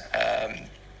place.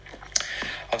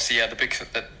 Obviously, the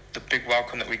big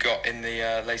welcome that we got in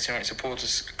the Leyton Orient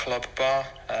Supporters Club bar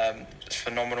is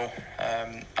phenomenal,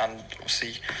 and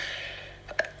obviously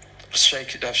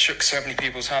I've shook so many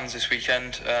people's hands this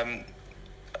weekend, and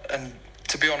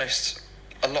to be honest,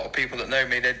 a lot of people that know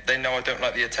me, they know I don't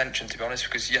like the attention, to be honest,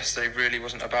 because yesterday really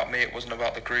wasn't about me, it wasn't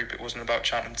about the group, it wasn't about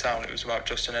Cheltenham Town, it was about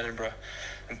Justin Edinburgh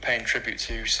and paying tribute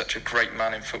to such a great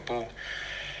man in football.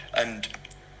 And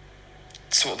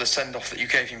sort of the send-off that you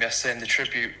gave him yesterday and the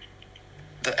tribute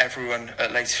that everyone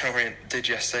at Leyton Orient did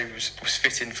yesterday was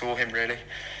fitting for him, really.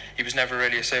 He was never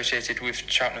really associated with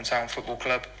Cheltenham Town Football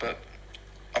Club, but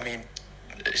I mean,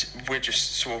 we're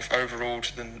just sort of overawed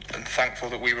and thankful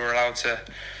that we were allowed to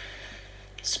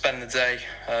spend the day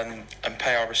and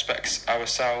pay our respects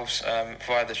ourselves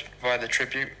via the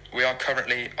tribute. We are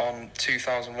currently on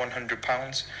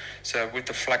 £2,100, so with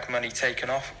the flag money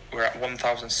taken off, we're at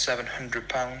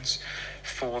 £1,700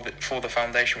 for the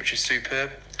foundation, which is superb.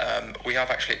 We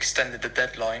have actually extended the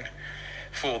deadline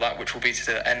for that, which will be to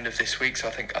the end of this week, so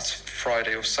I think that's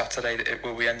Friday or Saturday that it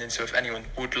will be ending. So if anyone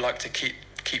would like to keep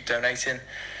donating,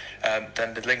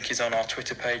 then the link is on our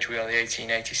Twitter page. We are the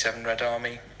 1887 Red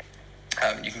Army.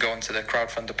 You can go onto the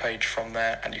crowdfunder page from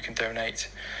there and you can donate,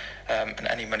 and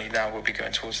any money now will be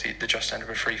going towards the Justin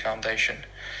Edinburgh Free Foundation,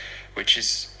 which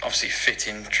is obviously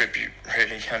fitting tribute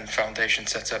really, and foundation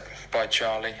set up by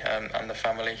Charlie and the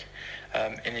family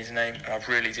in his name. And I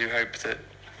really do hope that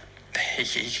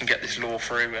he can get this law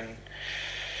through and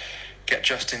get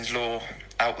Justin's law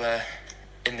out there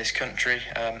in this country,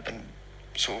 and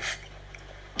sort of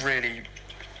really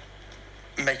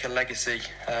make a legacy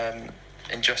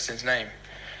in Justin's name.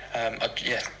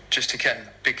 Just again,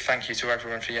 big thank you to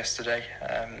everyone for yesterday.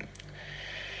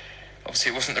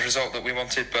 Obviously it wasn't the result that we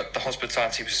wanted, but the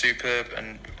hospitality was superb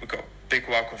and we got a big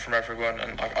welcome from everyone,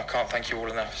 and I can't thank you all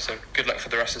enough. So good luck for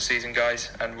the rest of the season, guys,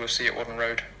 and we'll see you at Wadden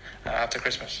Road after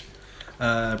Christmas.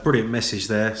 Brilliant message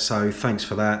there, so thanks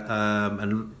for that.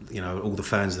 And all the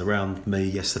fans around me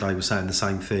yesterday were saying the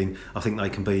same thing. I think they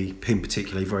can be, him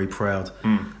particularly, very proud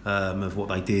of what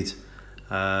they did.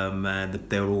 And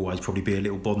there will always probably be a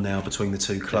little bond now between the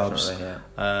two clubs. Yeah.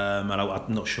 And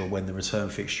I'm not sure when the return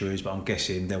fixture is, but I'm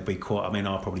guessing there'll be quite. I mean,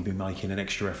 I'll probably be making an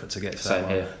extra effort to get to that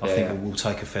one. Here. I think we'll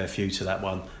take a fair few to that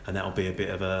one, and that'll be a bit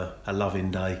of a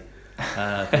loving day.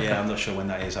 But I'm not sure when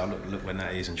that is. I'll look when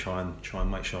that is and try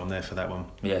and make sure I'm there for that one.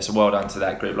 Yeah, so well done to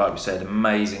that group. Like we said,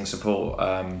 amazing support.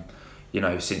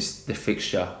 Since the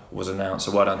fixture was announced.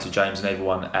 So well done to James and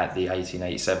everyone at the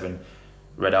 1887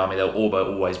 Red Army. They'll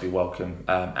always be welcome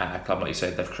at our club. Like you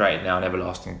said, they've created now an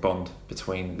everlasting bond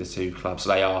between the two clubs. So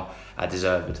they are our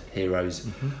deserved heroes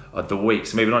of the week.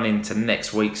 So moving on into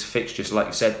next week's fixture. So like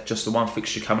you said, just the one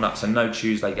fixture coming up. So no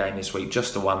Tuesday game this week,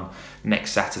 just the one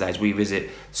next Saturday as we visit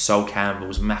Sol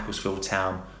Campbell's Macclesfield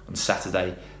Town on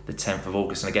Saturday the 10th of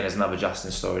August. And again, there's another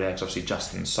Justin story there, because obviously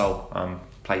Justin and Sol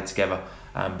played together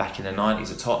back in the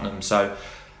 90s at Tottenham. So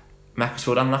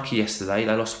Macclesfield unlucky yesterday.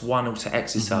 They lost 1-0 to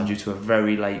Exeter due to a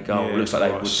very late goal. Yeah, it looks like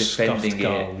they were defending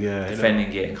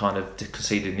it and kind of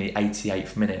conceded in the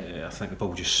 88th minute. Yeah, I think the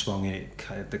ball just swung in.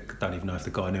 Don't even know if the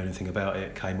guy knew anything about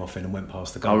it. Came off in and went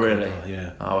past the goal. Oh really?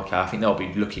 Yeah. Oh okay. I think they'll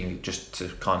be looking just to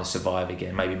kind of survive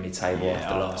again, maybe mid-table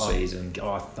after last season.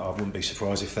 I wouldn't be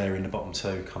surprised if they're in the bottom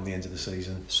two come the end of the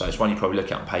season. So it's one you probably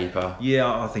look at on paper.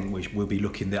 Yeah, I think we'll be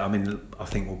looking there. I mean, I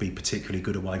think we'll be particularly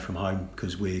good away from home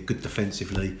because we're good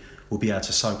defensively. We'll be able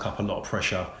to soak up a lot of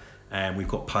pressure, and we've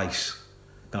got pace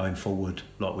going forward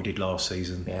like we did last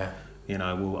season. Yeah.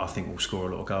 I think we'll score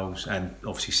a lot of goals, and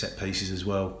obviously set pieces as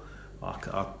well.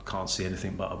 I can't see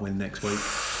anything but a win next week.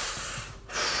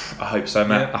 I hope so,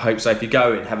 Matt. Yeah. I hope so. If you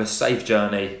go in, have a safe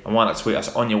journey, and why not tweet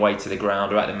us on your way to the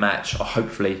ground or at the match, or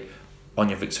hopefully on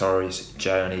your victorious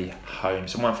journey home.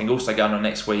 So one thing also going on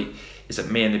next week is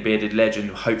that me and the bearded legend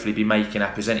will hopefully be making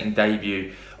our presenting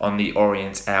debut on the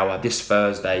Orient Hour this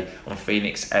Thursday on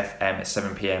Phoenix FM at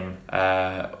 7 p.m,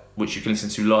 which you can listen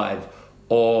to live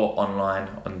or online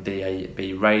on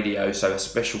DAB radio. So a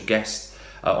special guest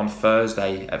on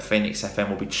Thursday at Phoenix FM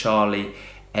will be Charlie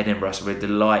Edinburgh. So we're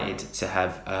delighted to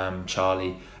have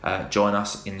Charlie join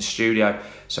us in the studio.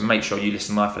 So make sure you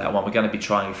listen live for that one. We're going to be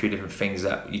trying a few different things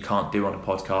that you can't do on a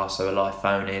podcast. So a live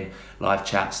phone in, live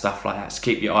chat, stuff like that. So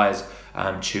keep your eyes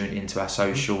tuned into our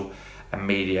social and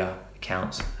media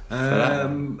accounts.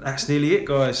 That's nearly it,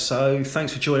 guys. So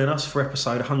thanks for joining us for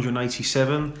episode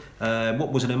 187.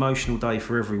 What was an emotional day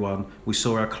for everyone. We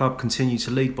saw our club continue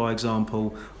to lead by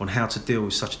example on how to deal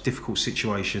with such a difficult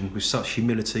situation with such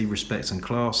humility, respect and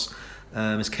class.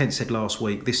 As Kent said last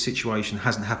week, this situation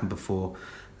hasn't happened before.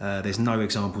 There's no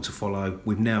example to follow.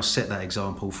 We've now set that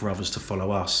example for others to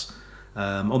follow us.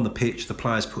 On the pitch, the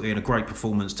players put in a great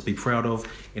performance to be proud of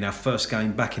in our first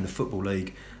game back in the Football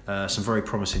League. Some very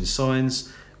promising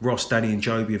signs. Ross, Danny and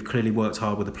Joby have clearly worked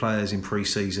hard with the players in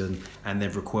pre-season, and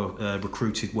they've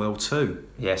recruited well too.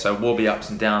 Yeah, so we'll be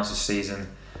ups and downs this season,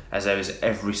 as there is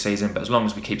every season, but as long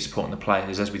as we keep supporting the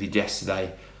players, as we did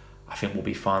yesterday, I think we'll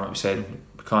be fine. Like we said,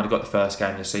 we kind of got the first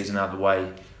game of the season out of the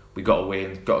way. We got a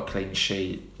win, got a clean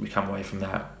sheet. We come away from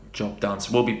that, job done.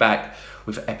 So we'll be back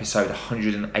with episode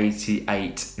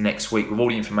 188 next week with all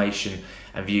the information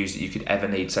and views that you could ever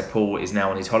need. So Paul is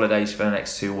now on his holidays for the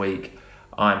next 2 weeks.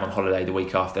 I'm on holiday the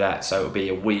week after that, so it'll be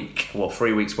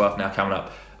 3 weeks worth now coming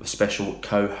up of special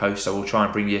co-hosts. So we'll try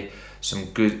and bring you some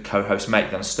good co-hosts. Mate,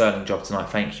 you've done a sterling job tonight.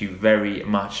 Thank you very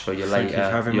much for your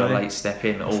late step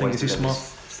in. I think this is my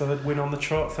third win on the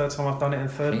trot, third time I've done it and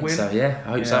third win. So yeah, I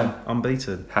hope so.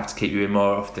 Unbeaten. Have to keep you in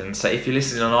more often. So if you're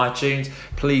listening on iTunes,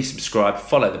 please subscribe,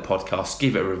 follow the podcast,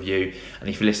 give it a review, and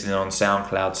if you're listening on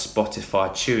SoundCloud, Spotify,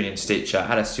 TuneIn, Stitcher,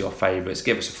 add us to your favourites,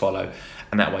 give us a follow,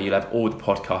 and that way you'll have all the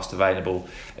podcasts available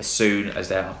as soon as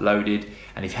they're uploaded.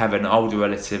 And if you have an older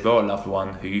relative or a loved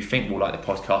one who you think will like the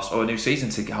podcast, or a new season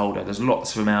ticket holder, there's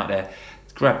lots of them out there.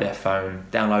 Grab their phone,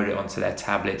 download it onto their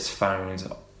tablets, phones,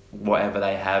 whatever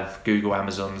they have, Google,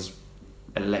 Amazons,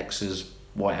 Alexas,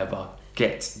 whatever.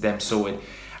 Get them sorted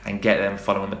and get them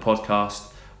following the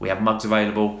podcast. We have mugs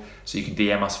available, so you can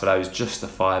DM us for those, just a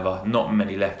 £5. Not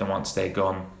many left, and once they're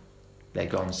gone,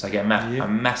 So again, Matt, a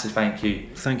massive thank you.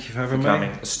 Thank you for having me.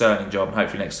 A sterling job, and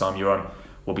hopefully next time you're on,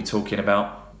 we'll be talking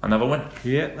about another win.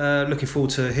 Yeah, looking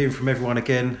forward to hearing from everyone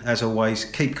again. As always,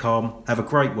 keep calm, have a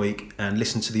great week, and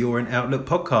listen to the Orient Outlook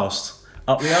podcast.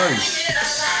 Up the O's.